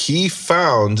is he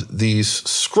found these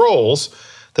scrolls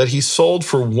that he sold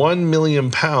for £1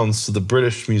 million to the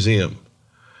British Museum.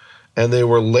 And they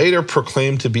were later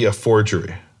proclaimed to be a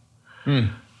forgery.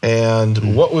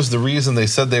 And what was the reason they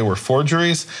said they were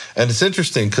forgeries? And it's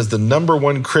interesting because the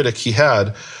 #1 critic he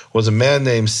had was a man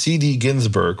named C.D.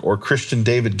 Ginsburg, or Christian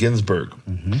David Ginsburg.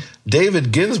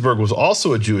 David Ginsburg was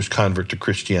also a Jewish convert to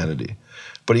Christianity,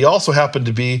 but he also happened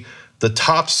to be the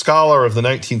top scholar of the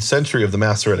 19th century of the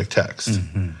Masoretic text.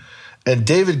 And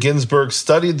David Ginsburg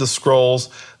studied the scrolls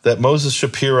that Moses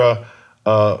Shapiro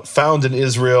found in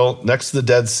Israel next to the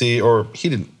Dead Sea, or he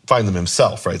didn't find them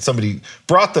himself, right? Somebody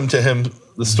brought them to him,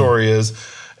 the story is,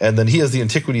 and then he, as the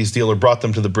antiquities dealer, brought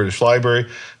them to the British Library.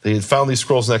 They had found these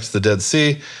scrolls next to the Dead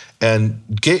Sea, and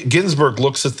Ginsburg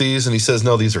looks at these and he says,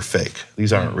 no, these are fake.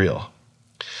 These aren't real.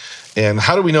 And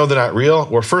how do we know they're not real?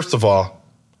 Well, first of all,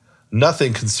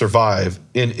 nothing can survive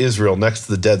in Israel next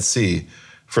to the Dead Sea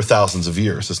for thousands of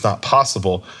years. It's not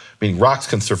possible. Meaning rocks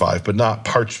can survive, but not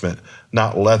parchment,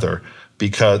 not leather,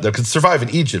 because they can survive in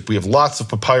Egypt. We have lots of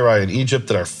papyri in Egypt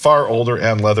that are far older,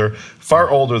 and leather, far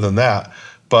older than that.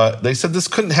 But they said this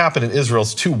couldn't happen in Israel.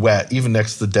 It's too wet, even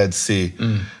next to the Dead Sea.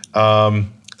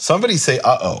 Somebody say,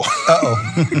 uh-oh.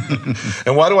 Uh-oh.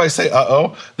 And why do I say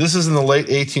uh-oh? This is in the late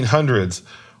 1800s.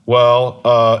 Well,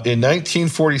 in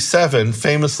 1947,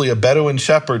 famously, a Bedouin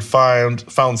shepherd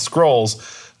found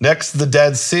scrolls next to the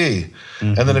Dead Sea.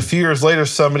 And then a few years later,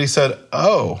 somebody said,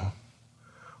 oh,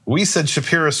 we said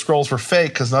Shapiro's scrolls were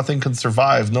fake because nothing can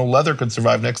survive. No leather could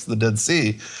survive next to the Dead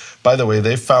Sea. By the way,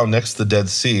 they found next to the Dead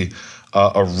Sea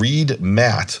a reed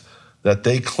mat that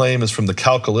they claim is from the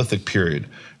Chalcolithic period,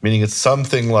 meaning it's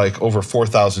something like over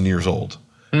 4,000 years old,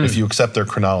 if you accept their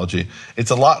chronology.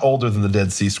 It's a lot older than the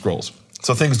Dead Sea Scrolls.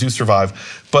 So things do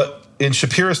survive. But in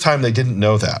Shapiro's time, they didn't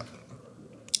know that.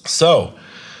 So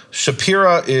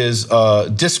Shapiro is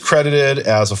discredited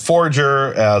as a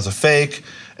forger, as a fake,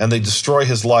 and they destroy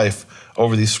his life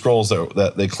over these scrolls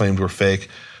that they claimed were fake.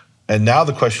 And now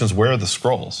the question is, where are the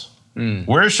scrolls?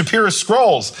 Where are Shapiro's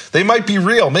scrolls? They might be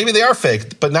real. Maybe they are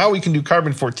fake, but now we can do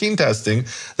carbon-14 testing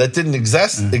that didn't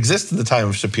exist at the time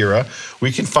of Shapiro.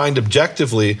 We can find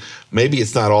objectively, maybe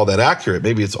it's not all that accurate.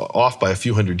 Maybe it's off by a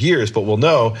few hundred years, but we'll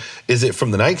know, is it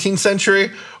from the 19th century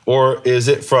or is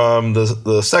it from the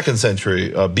 2nd century,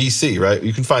 BC, right?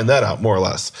 You can find that out more or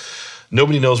less.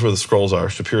 Nobody knows where the scrolls are.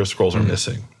 Shapiro's scrolls are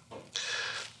missing.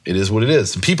 It is what it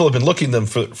is. People have been looking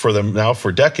for them now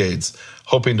for decades,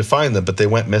 hoping to find them, but they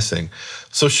went missing.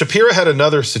 So Shapiro had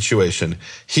another situation.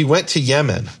 He went to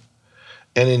Yemen,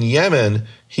 and in Yemen,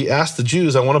 he asked the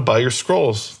Jews, I want to buy your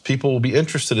scrolls. People will be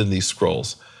interested in these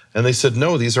scrolls. And they said,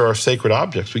 no, these are our sacred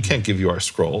objects. We can't give you our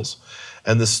scrolls.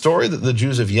 And the story that the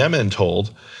Jews of Yemen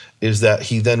told is that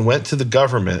he then went to the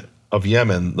government of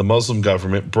Yemen, the Muslim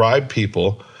government, bribed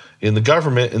people in the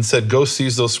government and said, go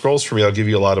seize those scrolls for me. I'll give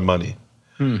you a lot of money.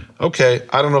 Okay,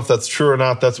 I don't know if that's true or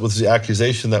not. That was the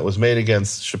accusation that was made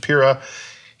against Shapiro.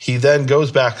 He then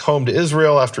goes back home to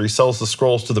Israel after he sells the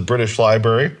scrolls to the British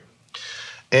Library.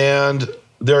 And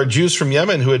there are Jews from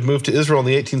Yemen who had moved to Israel in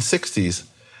the 1860s,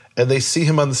 and they see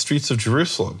him on the streets of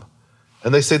Jerusalem.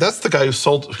 And they say, that's the guy who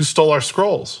stole our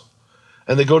scrolls.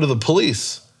 And they go to the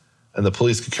police, and the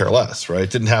police could care less, right? It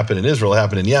didn't happen in Israel, it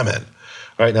happened in Yemen.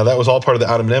 Right? Now, that was all part of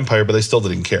the Ottoman Empire, but they still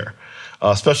didn't care.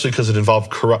 Especially because it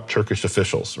involved corrupt Turkish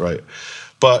officials, right?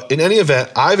 But in any event,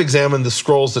 I've examined the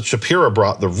scrolls that Shapiro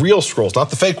brought, the real scrolls,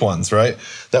 not the fake ones, right?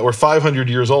 That were 500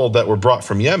 years old that were brought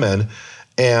from Yemen.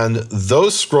 And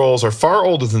those scrolls are far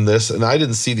older than this, and I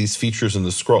didn't see these features in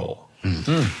the scroll.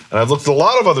 And I've looked at a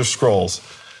lot of other scrolls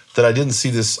that I didn't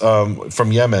see this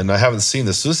from Yemen. I haven't seen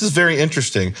this. So this is very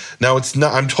interesting. Now, it's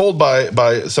not, I'm told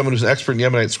by someone who's an expert in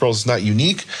Yemenite scrolls, it's not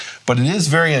unique, but it is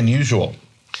very unusual.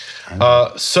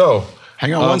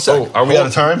 Hang on one second. Are we out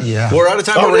of time? Yeah. We're out of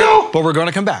time, but we're going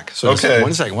to come back. So okay.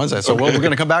 One second. So we're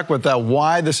going to come back with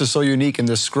why this is so unique in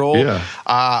this scroll. Yeah.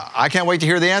 I can't wait to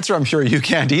hear the answer. I'm sure you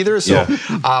can't either. So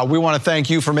we want to thank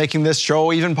you for making this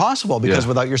show even possible, because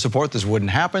without your support, this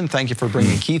wouldn't happen. Thank you for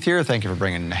bringing Keith here. Thank you for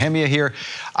bringing Nehemiah here.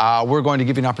 We're going to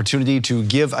give you an opportunity to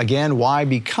give again. Why?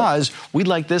 Because we'd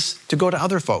like this to go to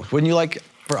other folks. Wouldn't you like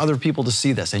for other people to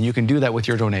see this, and you can do that with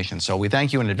your donation. So we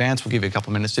thank you in advance. We'll give you a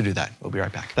couple minutes to do that. We'll be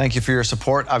right back. Thank you for your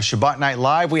support of Shabbat Night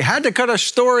Live. We had to cut a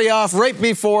story off right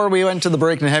before we went to the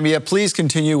break, Nehemiah. Please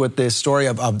continue with this story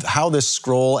of how this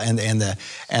scroll and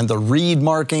the reed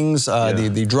markings,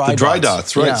 the dry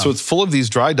dots, right? Yeah. So it's full of these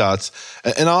dry dots,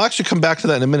 and I'll actually come back to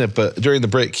that in a minute. But during the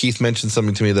break, Keith mentioned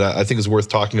something to me that I think is worth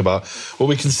talking about. What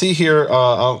we can see here,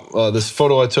 this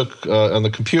photo I took on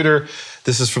the computer.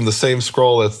 This is from the same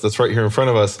scroll that's right here in front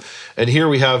of us. And here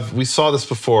we saw this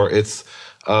before. It's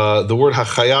the word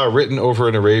Hachaya written over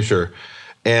an erasure.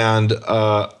 And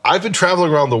I've been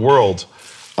traveling around the world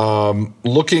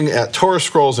looking at Torah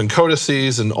scrolls and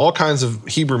codices and all kinds of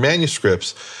Hebrew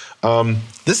manuscripts.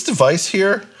 This device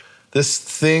here, this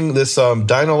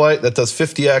Dynalite that does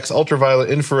 50x, ultraviolet,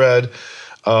 infrared,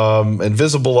 and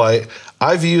visible light,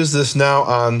 I've used this now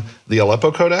on the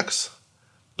Aleppo Codex,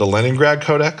 the Leningrad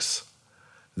Codex,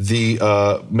 the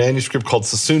manuscript called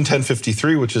Sassoon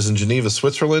 1053, which is in Geneva,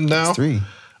 Switzerland now. That's 3.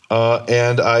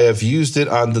 And I have used it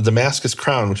on the Damascus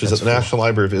Crown, which is at the National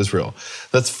Library of Israel.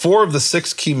 That's 4 of the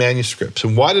 6 key manuscripts.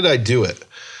 And why did I do it?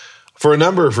 For a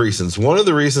number of reasons. One of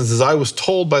the reasons is I was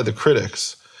told by the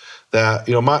critics that,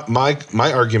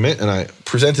 my argument, and I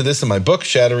presented this in my book,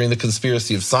 Shattering the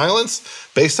Conspiracy of Silence,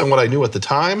 based on what I knew at the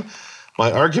time.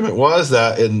 My argument was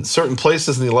that in certain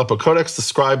places in the Aleppo Codex, the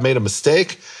scribe made a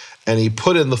mistake, and he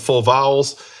put in the full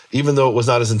vowels, even though it was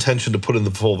not his intention to put in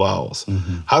the full vowels.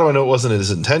 Mm-hmm. How do I know it wasn't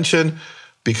his intention?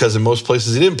 Because in most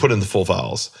places he didn't put in the full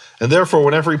vowels. And therefore,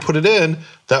 whenever he put it in,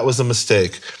 that was a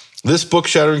mistake. This book,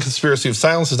 Shattering Conspiracy of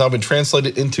Silence, has now been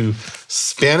translated into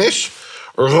Spanish.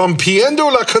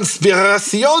 Rompiendo la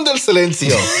conspiración del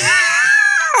silencio.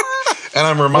 And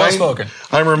I'm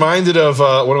reminded of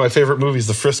one of my favorite movies,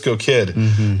 The Frisco Kid.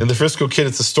 Mm-hmm. In The Frisco Kid,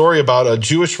 it's a story about a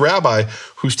Jewish rabbi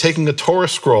who's taking a Torah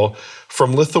scroll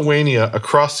from Lithuania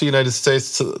across the United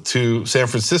States to San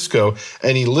Francisco,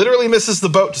 and he literally misses the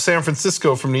boat to San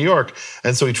Francisco from New York,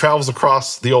 and so he travels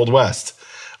across the Old West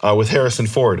with Harrison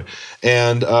Ford.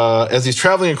 And as he's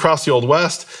traveling across the Old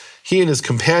West, he and his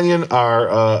companion are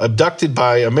abducted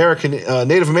by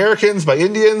Native Americans, by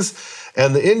Indians,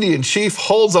 and the Indian chief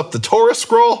holds up the Torah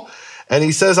scroll, and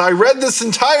he says, "I read this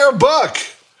entire book,"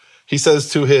 he says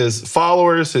to his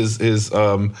followers, his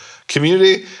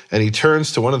community, and he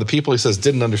turns to one of the people, he says,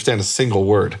 "Didn't understand a single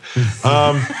word."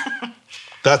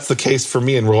 That's the case for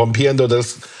me in Rompiendo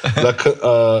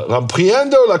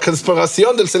la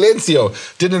conspiración del silencio.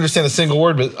 Didn't understand a single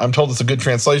word, but I'm told it's a good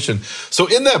translation. So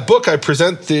in that book, I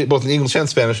present, both in English and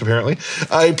Spanish apparently,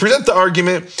 I present the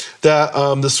argument that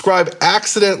the scribe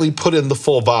accidentally put in the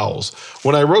full vowels.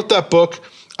 When I wrote that book,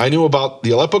 I knew about the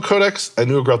Aleppo Codex, I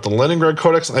knew about the Leningrad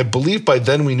Codex, and I believe by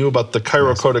then we knew about the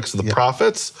Cairo Codex of the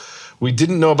Prophets. We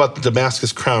didn't know about the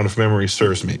Damascus Crown, if memory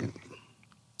serves me.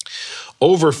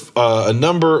 Over a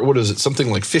number, something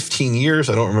like 15 years,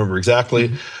 I don't remember exactly.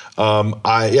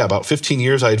 Mm-hmm. About 15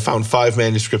 years, I had found 5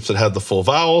 manuscripts that had the full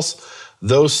vowels.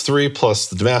 Those 3 plus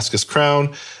the Damascus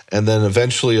Crown, and then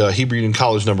eventually Hebrew Union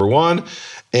College #1.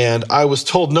 And I was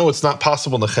told, no, it's not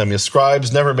possible, Nehemiah.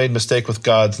 Scribes never made mistake with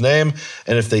God's name,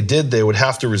 and if they did, they would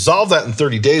have to resolve that in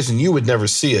 30 days, and you would never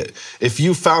see it. If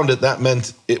you found it, that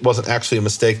meant it wasn't actually a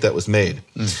mistake that was made.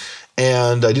 Mm.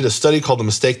 And I did a study called The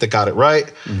Mistake That Got It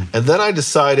Right. Mm. And then I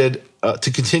decided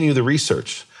to continue the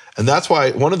research. And that's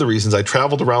why one of the reasons I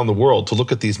traveled around the world to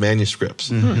look at these manuscripts.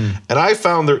 Mm-hmm. And I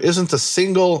found there isn't a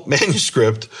single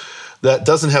manuscript that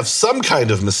doesn't have some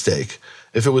kind of mistake.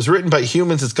 If it was written by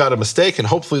humans, it's got a mistake, and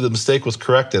hopefully the mistake was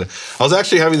corrected. I was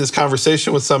actually having this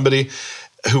conversation with somebody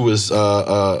who was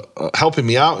helping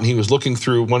me out, and he was looking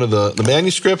through one of the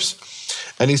manuscripts,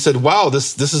 and he said, "Wow,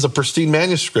 this is a pristine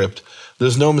manuscript.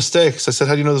 There's no mistakes." I said,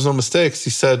 "How do you know there's no mistakes?" He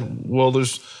said, "Well,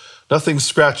 there's nothing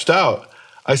scratched out."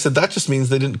 I said, "That just means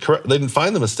they didn't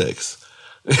find the mistakes."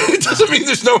 It doesn't mean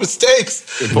there's no mistakes.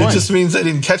 It just means they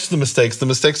didn't catch the mistakes. The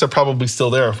mistakes are probably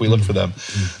still there if we look for them.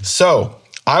 Mm-hmm. So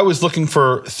I was looking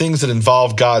for things that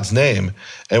involve God's name.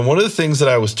 And one of the things that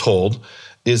I was told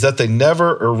is that they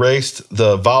never erased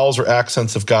the vowels or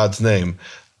accents of God's name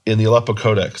in the Aleppo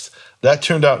Codex. That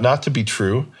turned out not to be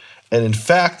true. And in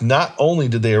fact, not only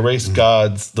did they erase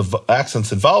the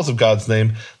accents and vowels of God's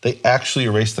name, they actually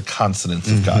erased the consonants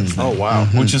of God's name. Oh, wow.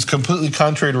 Which is completely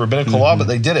contrary to rabbinical law, but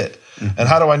they did it. And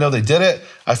how do I know they did it?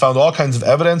 I found all kinds of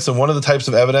evidence, and one of the types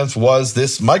of evidence was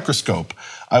this microscope.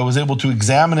 I was able to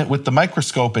examine it with the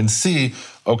microscope and see,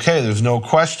 okay, there's no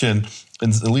question, in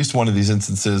at least one of these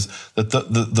instances, that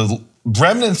the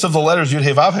remnants of the letters Yud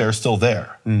Hey Vav Hey are still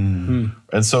there. Mm-hmm.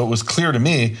 And so it was clear to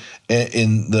me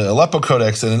in the Aleppo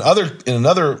Codex and in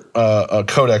another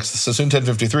codex, the Sassoon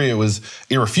 1053, it was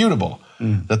irrefutable.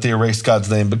 that they erased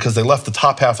God's name because they left the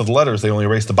top half of the letters, they only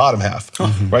erased the bottom half,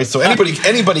 right? So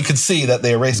anybody could see that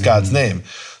they erased God's name.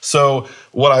 So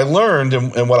what I learned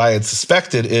and what I had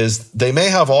suspected is they may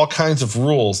have all kinds of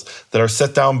rules that are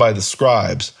set down by the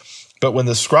scribes, but when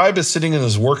the scribe is sitting in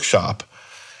his workshop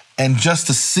and just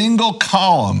a single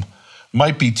column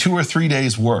might be 2 or 3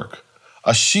 days' work,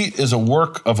 a sheet is a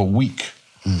work of a week.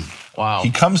 Wow.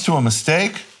 He comes to a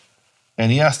mistake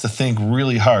and he has to think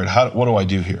really hard. What do I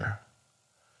do here?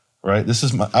 Right?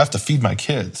 I have to feed my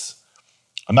kids.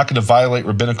 I'm not going to violate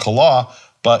rabbinical law,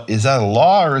 but is that a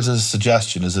law or is it a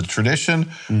suggestion? Is it a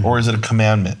tradition or is it a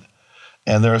commandment?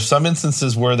 And there are some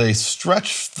instances where they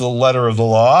stretch the letter of the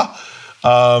law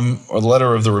or the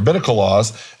letter of the rabbinical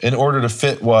laws in order to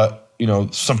fit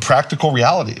some practical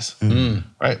realities,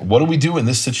 right? What do we do in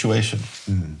this situation?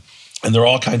 And there are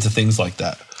all kinds of things like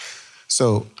that.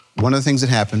 So one of the things that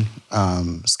happened,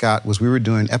 Scott, was we were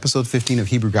doing episode 15 of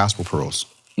Hebrew Gospel Pearls.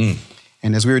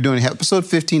 And as we were doing episode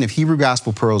 15 of Hebrew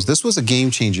Gospel Pearls, this was a game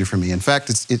changer for me. In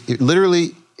fact, it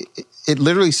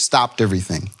literally stopped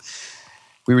everything.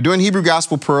 We were doing Hebrew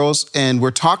Gospel Pearls, and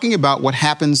we're talking about what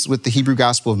happens with the Hebrew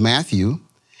Gospel of Matthew.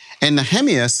 And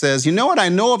Nehemiah says, you know what? I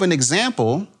know of an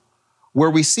example where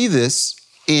we see this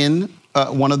in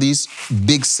one of these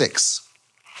big six.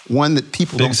 One that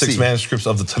people don't see. Big six manuscripts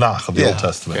of the Tanakh, of the Old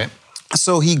Testament. Okay.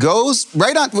 So he goes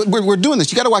right on, we're doing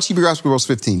this. You got to watch Hebrew Gospel Pearls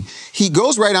 15. He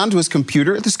goes right onto his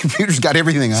computer. This computer's got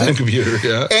everything on it. Same computer,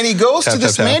 yeah. And he goes to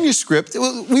this manuscript.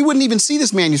 We wouldn't even see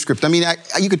this manuscript. I mean,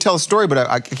 you could tell a story, but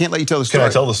I can't let you tell the story. Can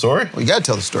I tell the story? Well, you got to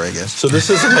tell the story, I guess. So this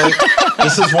is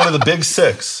one of the big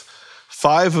six.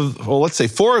 4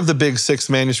 of the big 6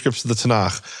 manuscripts of the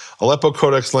Tanakh. Aleppo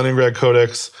Codex, Leningrad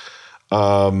Codex,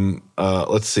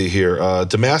 let's see here,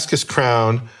 Damascus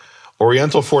Crown,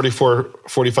 Oriental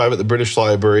 4445 at the British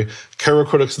Library, Cairo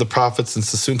Codex of the Prophets, and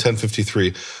Sassoon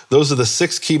 1053. Those are the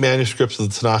 6 key manuscripts of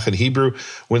the Tanakh in Hebrew.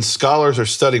 When scholars are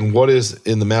studying what is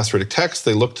in the Masoretic text,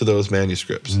 they look to those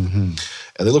manuscripts. And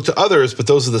they look to others, but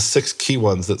those are the 6 key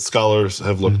ones that scholars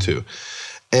have looked to.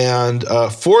 And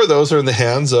 4 of those are in the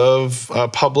hands of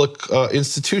public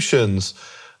institutions,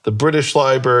 the British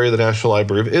Library, the National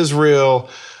Library of Israel,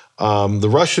 the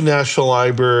Russian National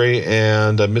Library,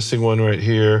 and I'm missing one right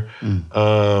here.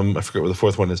 I forget where the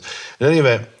 4th one is. In any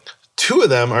event, 2 of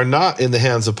them are not in the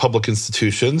hands of public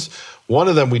institutions. One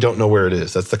of them, we don't know where it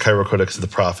is. That's the Cairo Codex of the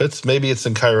Prophets. Maybe it's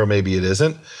in Cairo, maybe it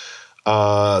isn't.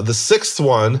 The 6th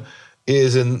one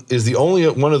is the only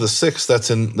one of the 6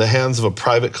 that's in the hands of a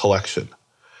private collection.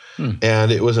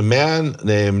 And it was a man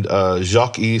named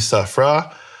Jacques-E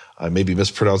Safra. I may be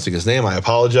mispronouncing his name. I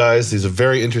apologize. He's a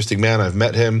very interesting man. I've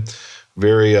met him.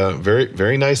 Very,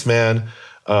 very nice man.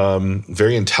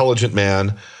 Very intelligent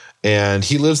man. And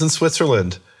he lives in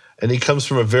Switzerland. And he comes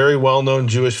from a very well-known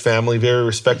Jewish family, very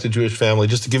respected Jewish family.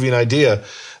 Just to give you an idea,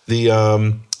 the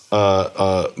there's 2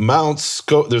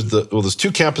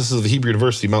 campuses of the Hebrew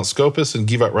University, Mount Scopus and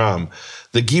Givat Ram.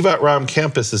 The Givat Ram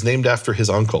campus is named after his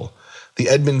uncle, the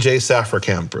Edmund J. Safra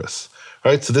campus.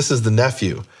 Right? So this is the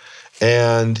nephew.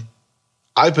 And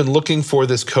I've been looking for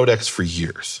this codex for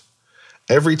years.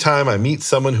 Every time I meet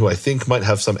someone who I think might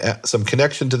have some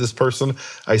connection to this person,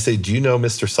 I say, do you know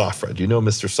Mr. Safra? Do you know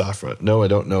Mr. Safra? No, I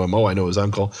don't know him. Oh, I know his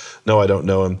uncle. No, I don't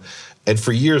know him. And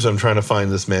for years, I'm trying to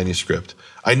find this manuscript.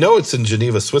 I know it's in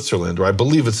Geneva, Switzerland, or I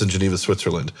believe it's in Geneva,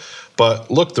 Switzerland. But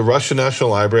look, the Russian National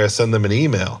Library, I send them an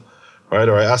email, right?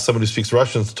 Or I ask someone who speaks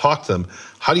Russian to talk to them.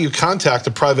 How do you contact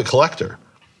a private collector,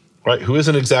 right? Who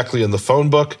isn't exactly in the phone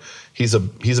book? He's a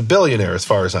billionaire, as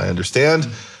far as I understand.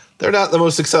 They're not the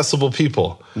most accessible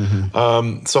people.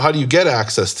 So how do you get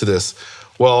access to this?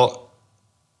 Well,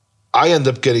 I end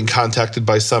up getting contacted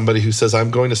by somebody who says, I'm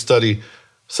going to study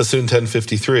Sassoon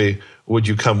 1053. Would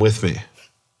you come with me?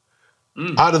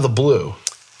 Out of the blue.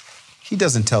 He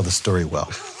doesn't tell the story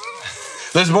well.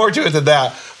 There's more to it than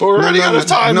that. But we're running out of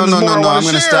time. No. I'm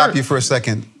going to stop you for a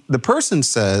second. The person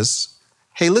says,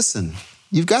 hey, listen,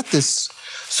 you've got this.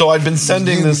 So I've been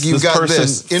sending this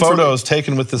person photos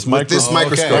taken with this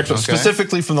microscope.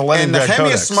 Specifically from the Leningrad Codex. And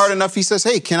Nehemiah's smart enough, he says,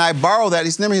 hey, can I borrow that?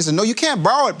 He said, no, you can't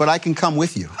borrow it, but I can come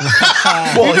with you.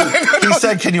 Well, he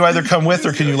said, can you either come with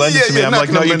or can you lend it to me? I'm like,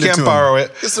 no, you can't borrow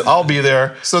it. I'll be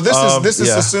there. So this is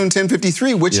Sassoon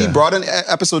 1053, which he brought in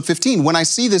episode 15. When I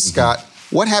see this, Scott,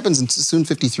 what happens in Sassoon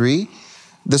 53?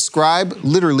 The scribe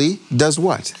literally does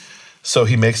what? So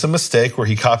he makes a mistake where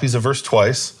he copies a verse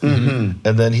twice, and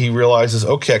then he realizes,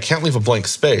 okay, I can't leave a blank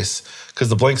space because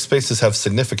the blank spaces have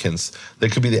significance. They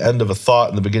could be the end of a thought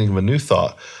and the beginning of a new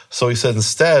thought. So he said,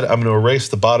 instead, I'm going to erase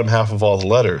the bottom half of all the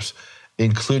letters,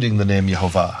 including the name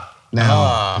Yehovah.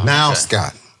 Now,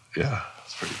 Scott. Yeah,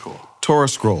 that's pretty cool. Torah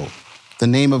scroll, the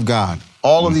name of God,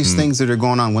 all of these things that are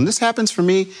going on. When this happens for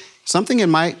me, something in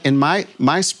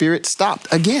my spirit stopped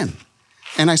again.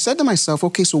 And I said to myself,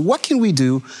 okay, so what can we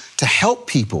do to help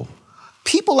people?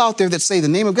 People out there that say the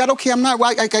name of God, okay,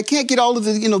 I can't get all of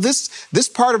the, this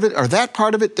part of it or that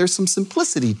part of it. There's some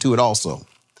simplicity to it also.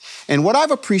 And what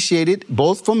I've appreciated,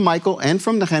 both from Michael and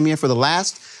from Nehemiah for the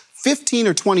last 15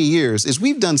 or 20 years, is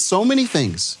we've done so many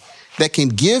things that can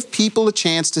give people a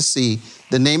chance to see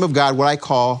the name of God, what I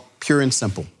call pure and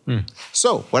simple.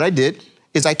 So what I did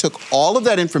is I took all of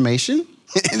that information,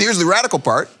 and here's the radical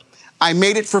part, I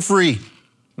made it for free.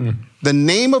 The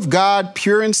name of God,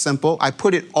 pure and simple, I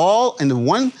put it all into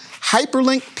one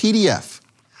hyperlink PDF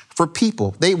for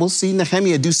people. They will see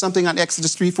Nehemiah do something on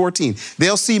Exodus 3:14.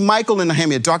 They'll see Michael and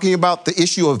Nehemiah talking about the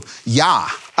issue of Yah.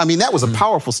 I mean, that was a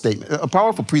powerful statement, a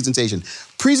powerful presentation.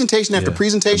 Presentation after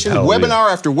presentation,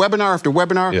 webinar after webinar after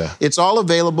webinar. Yeah. It's all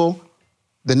available.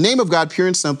 The name of God, pure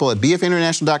and simple, at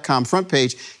bfainternational.com, front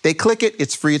page. They click it,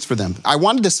 it's free, it's for them. I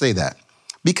wanted to say that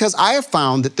because I have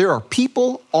found that there are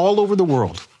people all over the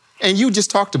world, and you just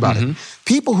talked about it,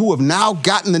 people who have now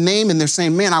gotten the name and they're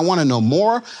saying, man, I want to know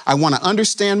more, I want to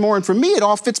understand more. And for me, it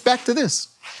all fits back to this.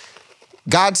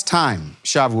 God's time,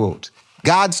 Shavuot.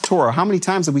 God's Torah. How many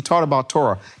times have we taught about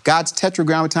Torah? God's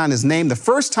tetragrammaton, his name. The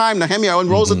first time Nehemiah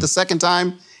unrolls it, the second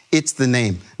time, it's the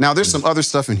name. Now, there's some other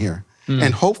stuff in here.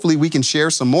 And hopefully we can share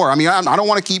some more. I mean, I don't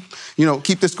want to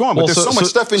keep this going, but there's so much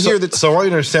stuff in here that's So I want you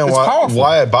to understand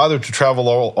why I bothered to travel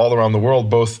all around the world,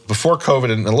 both before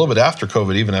COVID and a little bit after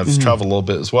COVID, even. I've traveled a little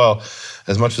bit as well,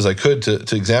 as much as I could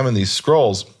to examine these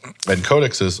scrolls and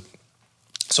codexes.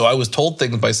 So I was told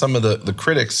things by some of the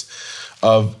critics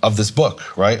of this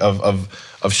book, right? Of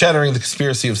shattering the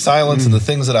conspiracy of silence and the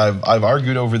things that I've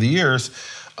argued over the years.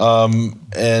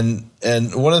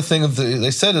 And one of the things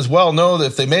they said is, well, no, that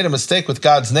if they made a mistake with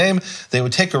God's name, they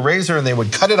would take a razor and they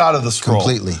would cut it out of the scroll.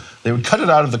 Completely. They would cut it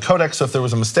out of the codex. So if there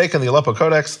was a mistake in the Aleppo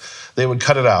Codex, they would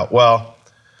cut it out. Well,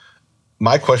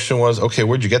 my question was, okay,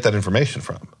 where'd you get that information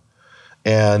from?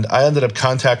 And I ended up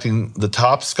contacting the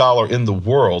top scholar in the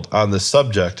world on this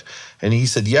subject. And he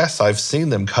said, yes, I've seen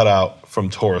them cut out from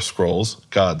Torah scrolls,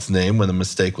 God's name, when a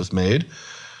mistake was made.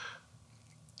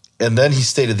 And then he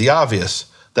stated the obvious.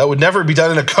 That would never be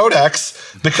done in a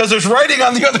codex because there's writing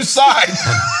on the other side.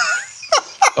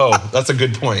 Oh, that's a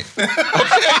good point.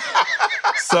 Okay.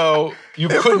 So you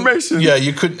couldn't. Yeah,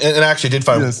 you could. And I actually did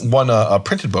find one a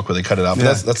printed book where they cut it out, but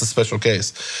that's a special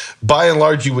case. By and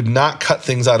large, you would not cut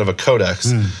things out of a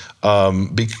codex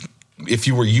if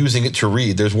you were using it to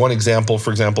read. There's one example,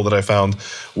 for example, that I found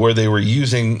where they were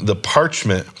using the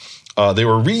parchment. They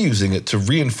were reusing it to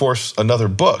reinforce another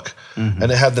book, and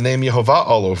it had the name Yehovah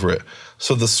all over it.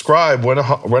 So the scribe went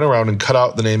around and cut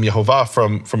out the name Yehovah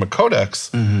from a codex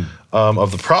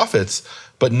of the prophets,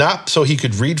 but not so he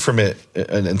could read from it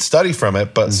and study from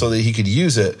it, but so that he could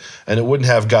use it and it wouldn't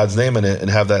have God's name in it and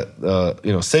have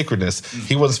that sacredness.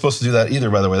 He wasn't supposed to do that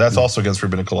either, by the way. That's also against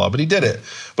rabbinical law, but he did it.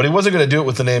 But he wasn't going to do it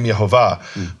with the name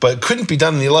Yehovah. But it couldn't be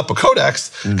done in the Aleppo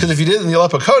Codex, because if you did it in the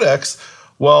Aleppo Codex,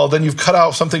 well, then you've cut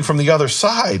out something from the other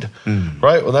side,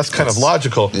 right? Well, that's kind of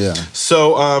logical. Yeah.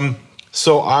 So I'm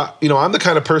the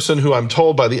kind of person who I'm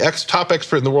told by the top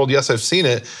expert in the world, yes, I've seen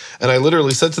it. And I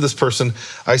literally said to this person,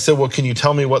 I said, well, can you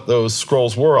tell me what those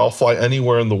scrolls were? I'll fly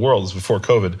anywhere in the world, this was before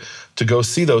COVID, to go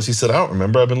see those. He said, I don't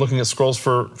remember. I've been looking at scrolls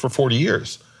for 40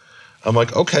 years. I'm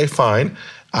like, okay, fine.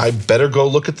 I better go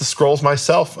look at the scrolls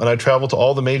myself. And I traveled to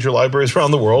all the major libraries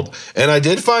around the world. And I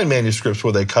did find manuscripts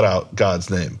where they cut out God's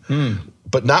name.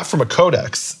 But not from a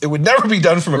codex. It would never be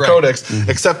done from a codex,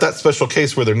 except that special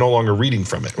case where they're no longer reading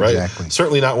from it, right? Exactly.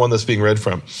 Certainly not one that's being read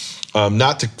from.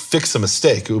 Not to fix a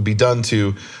mistake. It would be done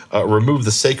to remove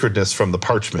the sacredness from the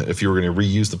parchment if you were going to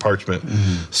reuse the parchment.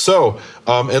 So,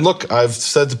 and look, I've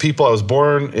said to people, I was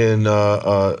born in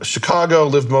Chicago,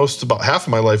 lived about half of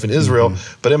my life in Israel,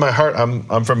 but in my heart,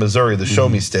 I'm from Missouri, the show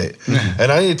me state.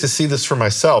 And I needed to see this for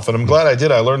myself, and I'm glad I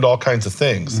did. I learned all kinds of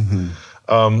things.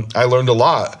 I learned a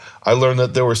lot. I learned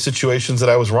that there were situations that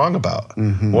I was wrong about.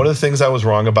 One of the things I was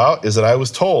wrong about is that I was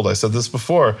told, I said this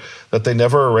before, that they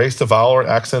never erased a vowel or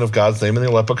accent of God's name in the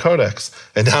Aleppo Codex.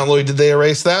 And not only did they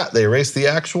erase that, they erased the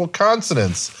actual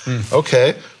consonants.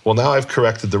 Okay, well now I've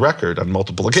corrected the record on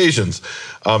multiple occasions.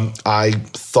 I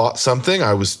thought something,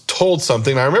 I was told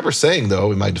something. I remember saying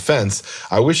though, in my defense,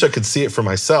 I wish I could see it for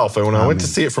myself. And when I went to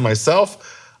see it for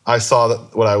myself, I saw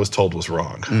that what I was told was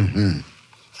wrong.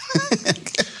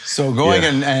 So going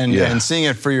and seeing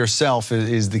it for yourself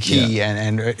is the key,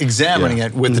 and examining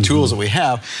it with the tools that we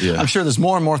have. I'm sure there's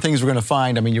more and more things we're going to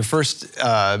find. I mean, your first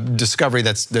discovery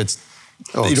that's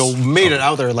made it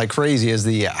out there like crazy is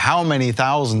the how many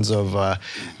thousands of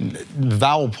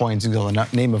vowel points in the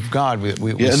name of God we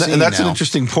and that's now. An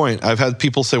interesting point. I've had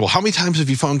people say, well, how many times have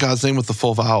you found God's name with the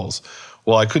full vowels?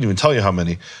 Well, I couldn't even tell you how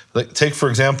many. Like, take, for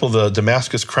example, the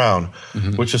Damascus crown,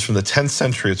 which is from the 10th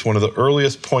century. It's one of the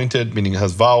earliest pointed, meaning it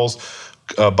has vowels,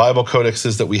 Bible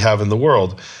codexes that we have in the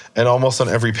world. And almost on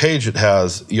every page it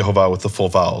has Yehovah with the full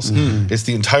vowels. It's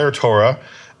the entire Torah.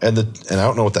 And I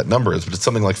don't know what that number is, but it's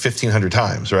something like 1,500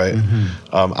 times, right?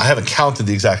 I haven't counted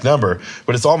the exact number,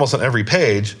 but it's almost on every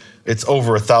page. It's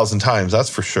over 1,000 times, that's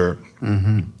for sure.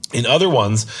 In other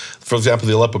ones, for example,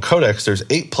 the Aleppo Codex, there's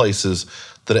 8 places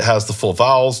that it has the full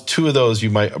vowels. 2 of those you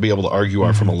might be able to argue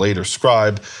are from a later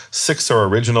scribe. 6 are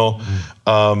original.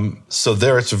 So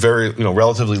there it's a very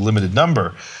relatively limited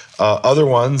number. Other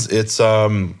ones, it's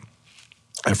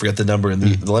I forget the number in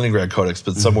the Leningrad Codex,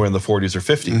 but somewhere in the 40s or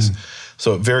 50s.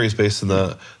 So it varies based on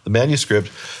the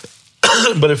manuscript.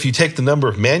 But if you take the number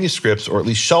of manuscripts, or at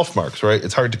least shelf marks, right?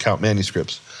 It's hard to count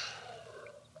manuscripts.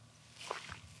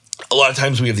 A lot of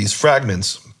times we have these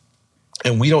fragments,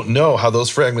 and we don't know how those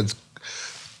fragments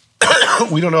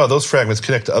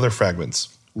connect to other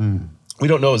fragments. We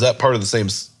don't know, is that part of the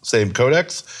same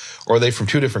codex, or are they from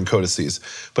 2 different codices?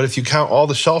 But if you count all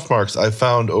the shelf marks, I've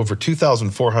found over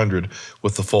 2,400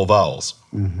 with the full vowels.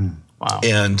 Wow.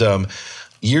 And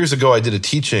years ago, I did a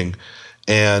teaching,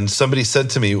 and somebody said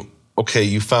to me, okay,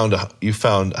 you found, I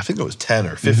think it was 10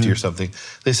 or 50 or something.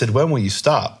 They said, when will you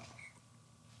stop?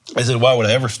 I said, why would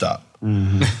I ever stop?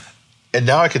 And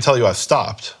now I can tell you I've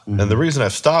stopped. And the reason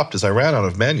I've stopped is I ran out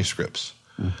of manuscripts.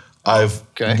 I've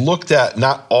looked at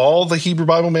not all the Hebrew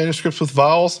Bible manuscripts with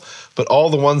vowels, but all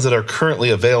the ones that are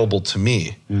currently available to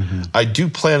me. I do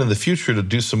plan in the future to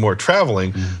do some more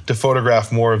traveling to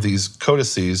photograph more of these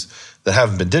codices that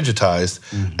haven't been digitized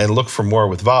and look for more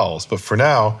with vowels. But for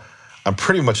now, I'm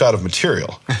pretty much out of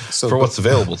material for what's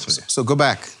available to me. So go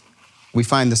back. We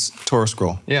find this Torah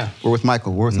scroll. Yeah. We're with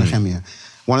Michael. We're with Nehemiah.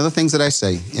 One of the things that I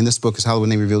say in this book is how when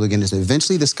they reveal it again is that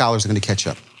eventually the scholars are going to catch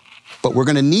up. But we're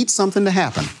going to need something to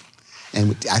happen.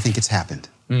 And I think it's happened.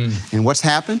 And what's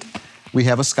happened? We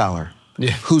have a scholar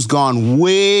who's gone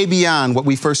way beyond what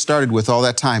we first started with all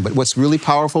that time. But what's really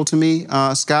powerful to me,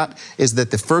 Scott, is that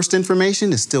the first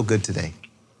information is still good today.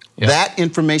 That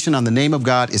information on the name of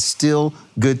God is still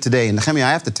good today. And Nehemiah,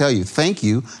 I have to tell you, thank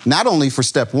you, not only for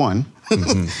step 1,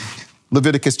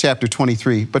 Leviticus chapter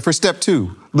 23, but for step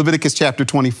 2, Leviticus chapter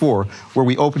 24, where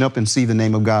we open up and see the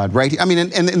name of God right here. I mean,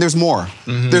 and there's more.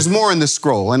 There's more in this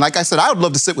scroll. And like I said, I would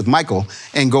love to sit with Michael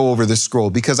and go over this scroll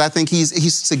because I think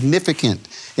he's significant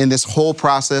in this whole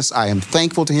process. I am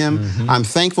thankful to him. I'm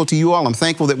thankful to you all. I'm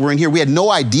thankful that we're in here. We had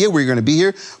no idea we were going to be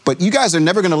here, but you guys are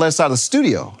never going to let us out of the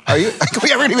studio. Are you? Are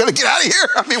we ever going to get out of here?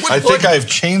 I mean, I think I have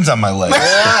chains on my legs.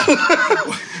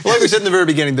 Like we said in the very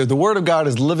beginning, the Word of God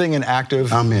is living and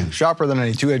active, Amen. Sharper than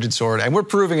any two-edged sword, and we're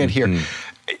proving it here.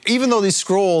 Even though these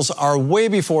scrolls are way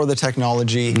before the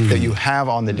technology that you have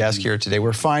on the desk here today,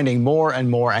 we're finding more and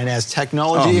more, and as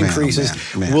technology increases,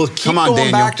 we'll keep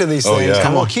going back to these things,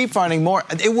 and we'll keep finding more.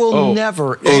 It will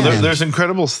never end. There's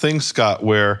incredible things, Scott,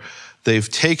 where they've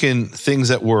taken things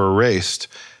that were erased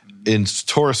in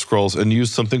Torah scrolls and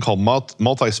used something called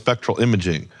multispectral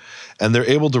imaging. And they're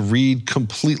able to read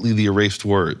completely the erased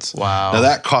words. Wow. Now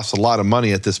that costs a lot of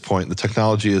money at this point. The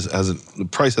technology the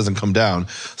price hasn't come down.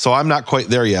 So I'm not quite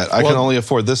there yet. I can only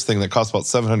afford this thing that costs about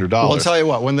 $700. Well, I'll tell you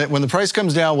what, when the price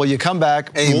comes down, will you come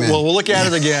back? We'll look at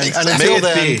it again. And until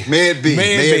then, may it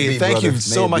be. Thank you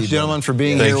so much, gentlemen, for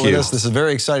being here with us. This is a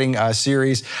very exciting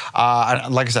series.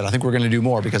 Like I said, I think we're going to do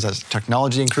more because as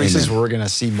technology increases, we're going to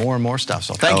see more and more stuff.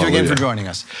 So thank you again for joining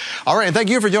us. All right, and thank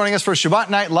you for joining us for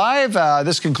Shabbat Night Live.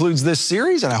 This concludes this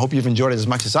series, and I hope you've enjoyed it as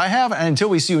much as I have. And until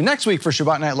we see you next week for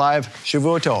Shabbat Night Live,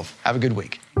 Shavua Tov. Have a good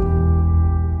week.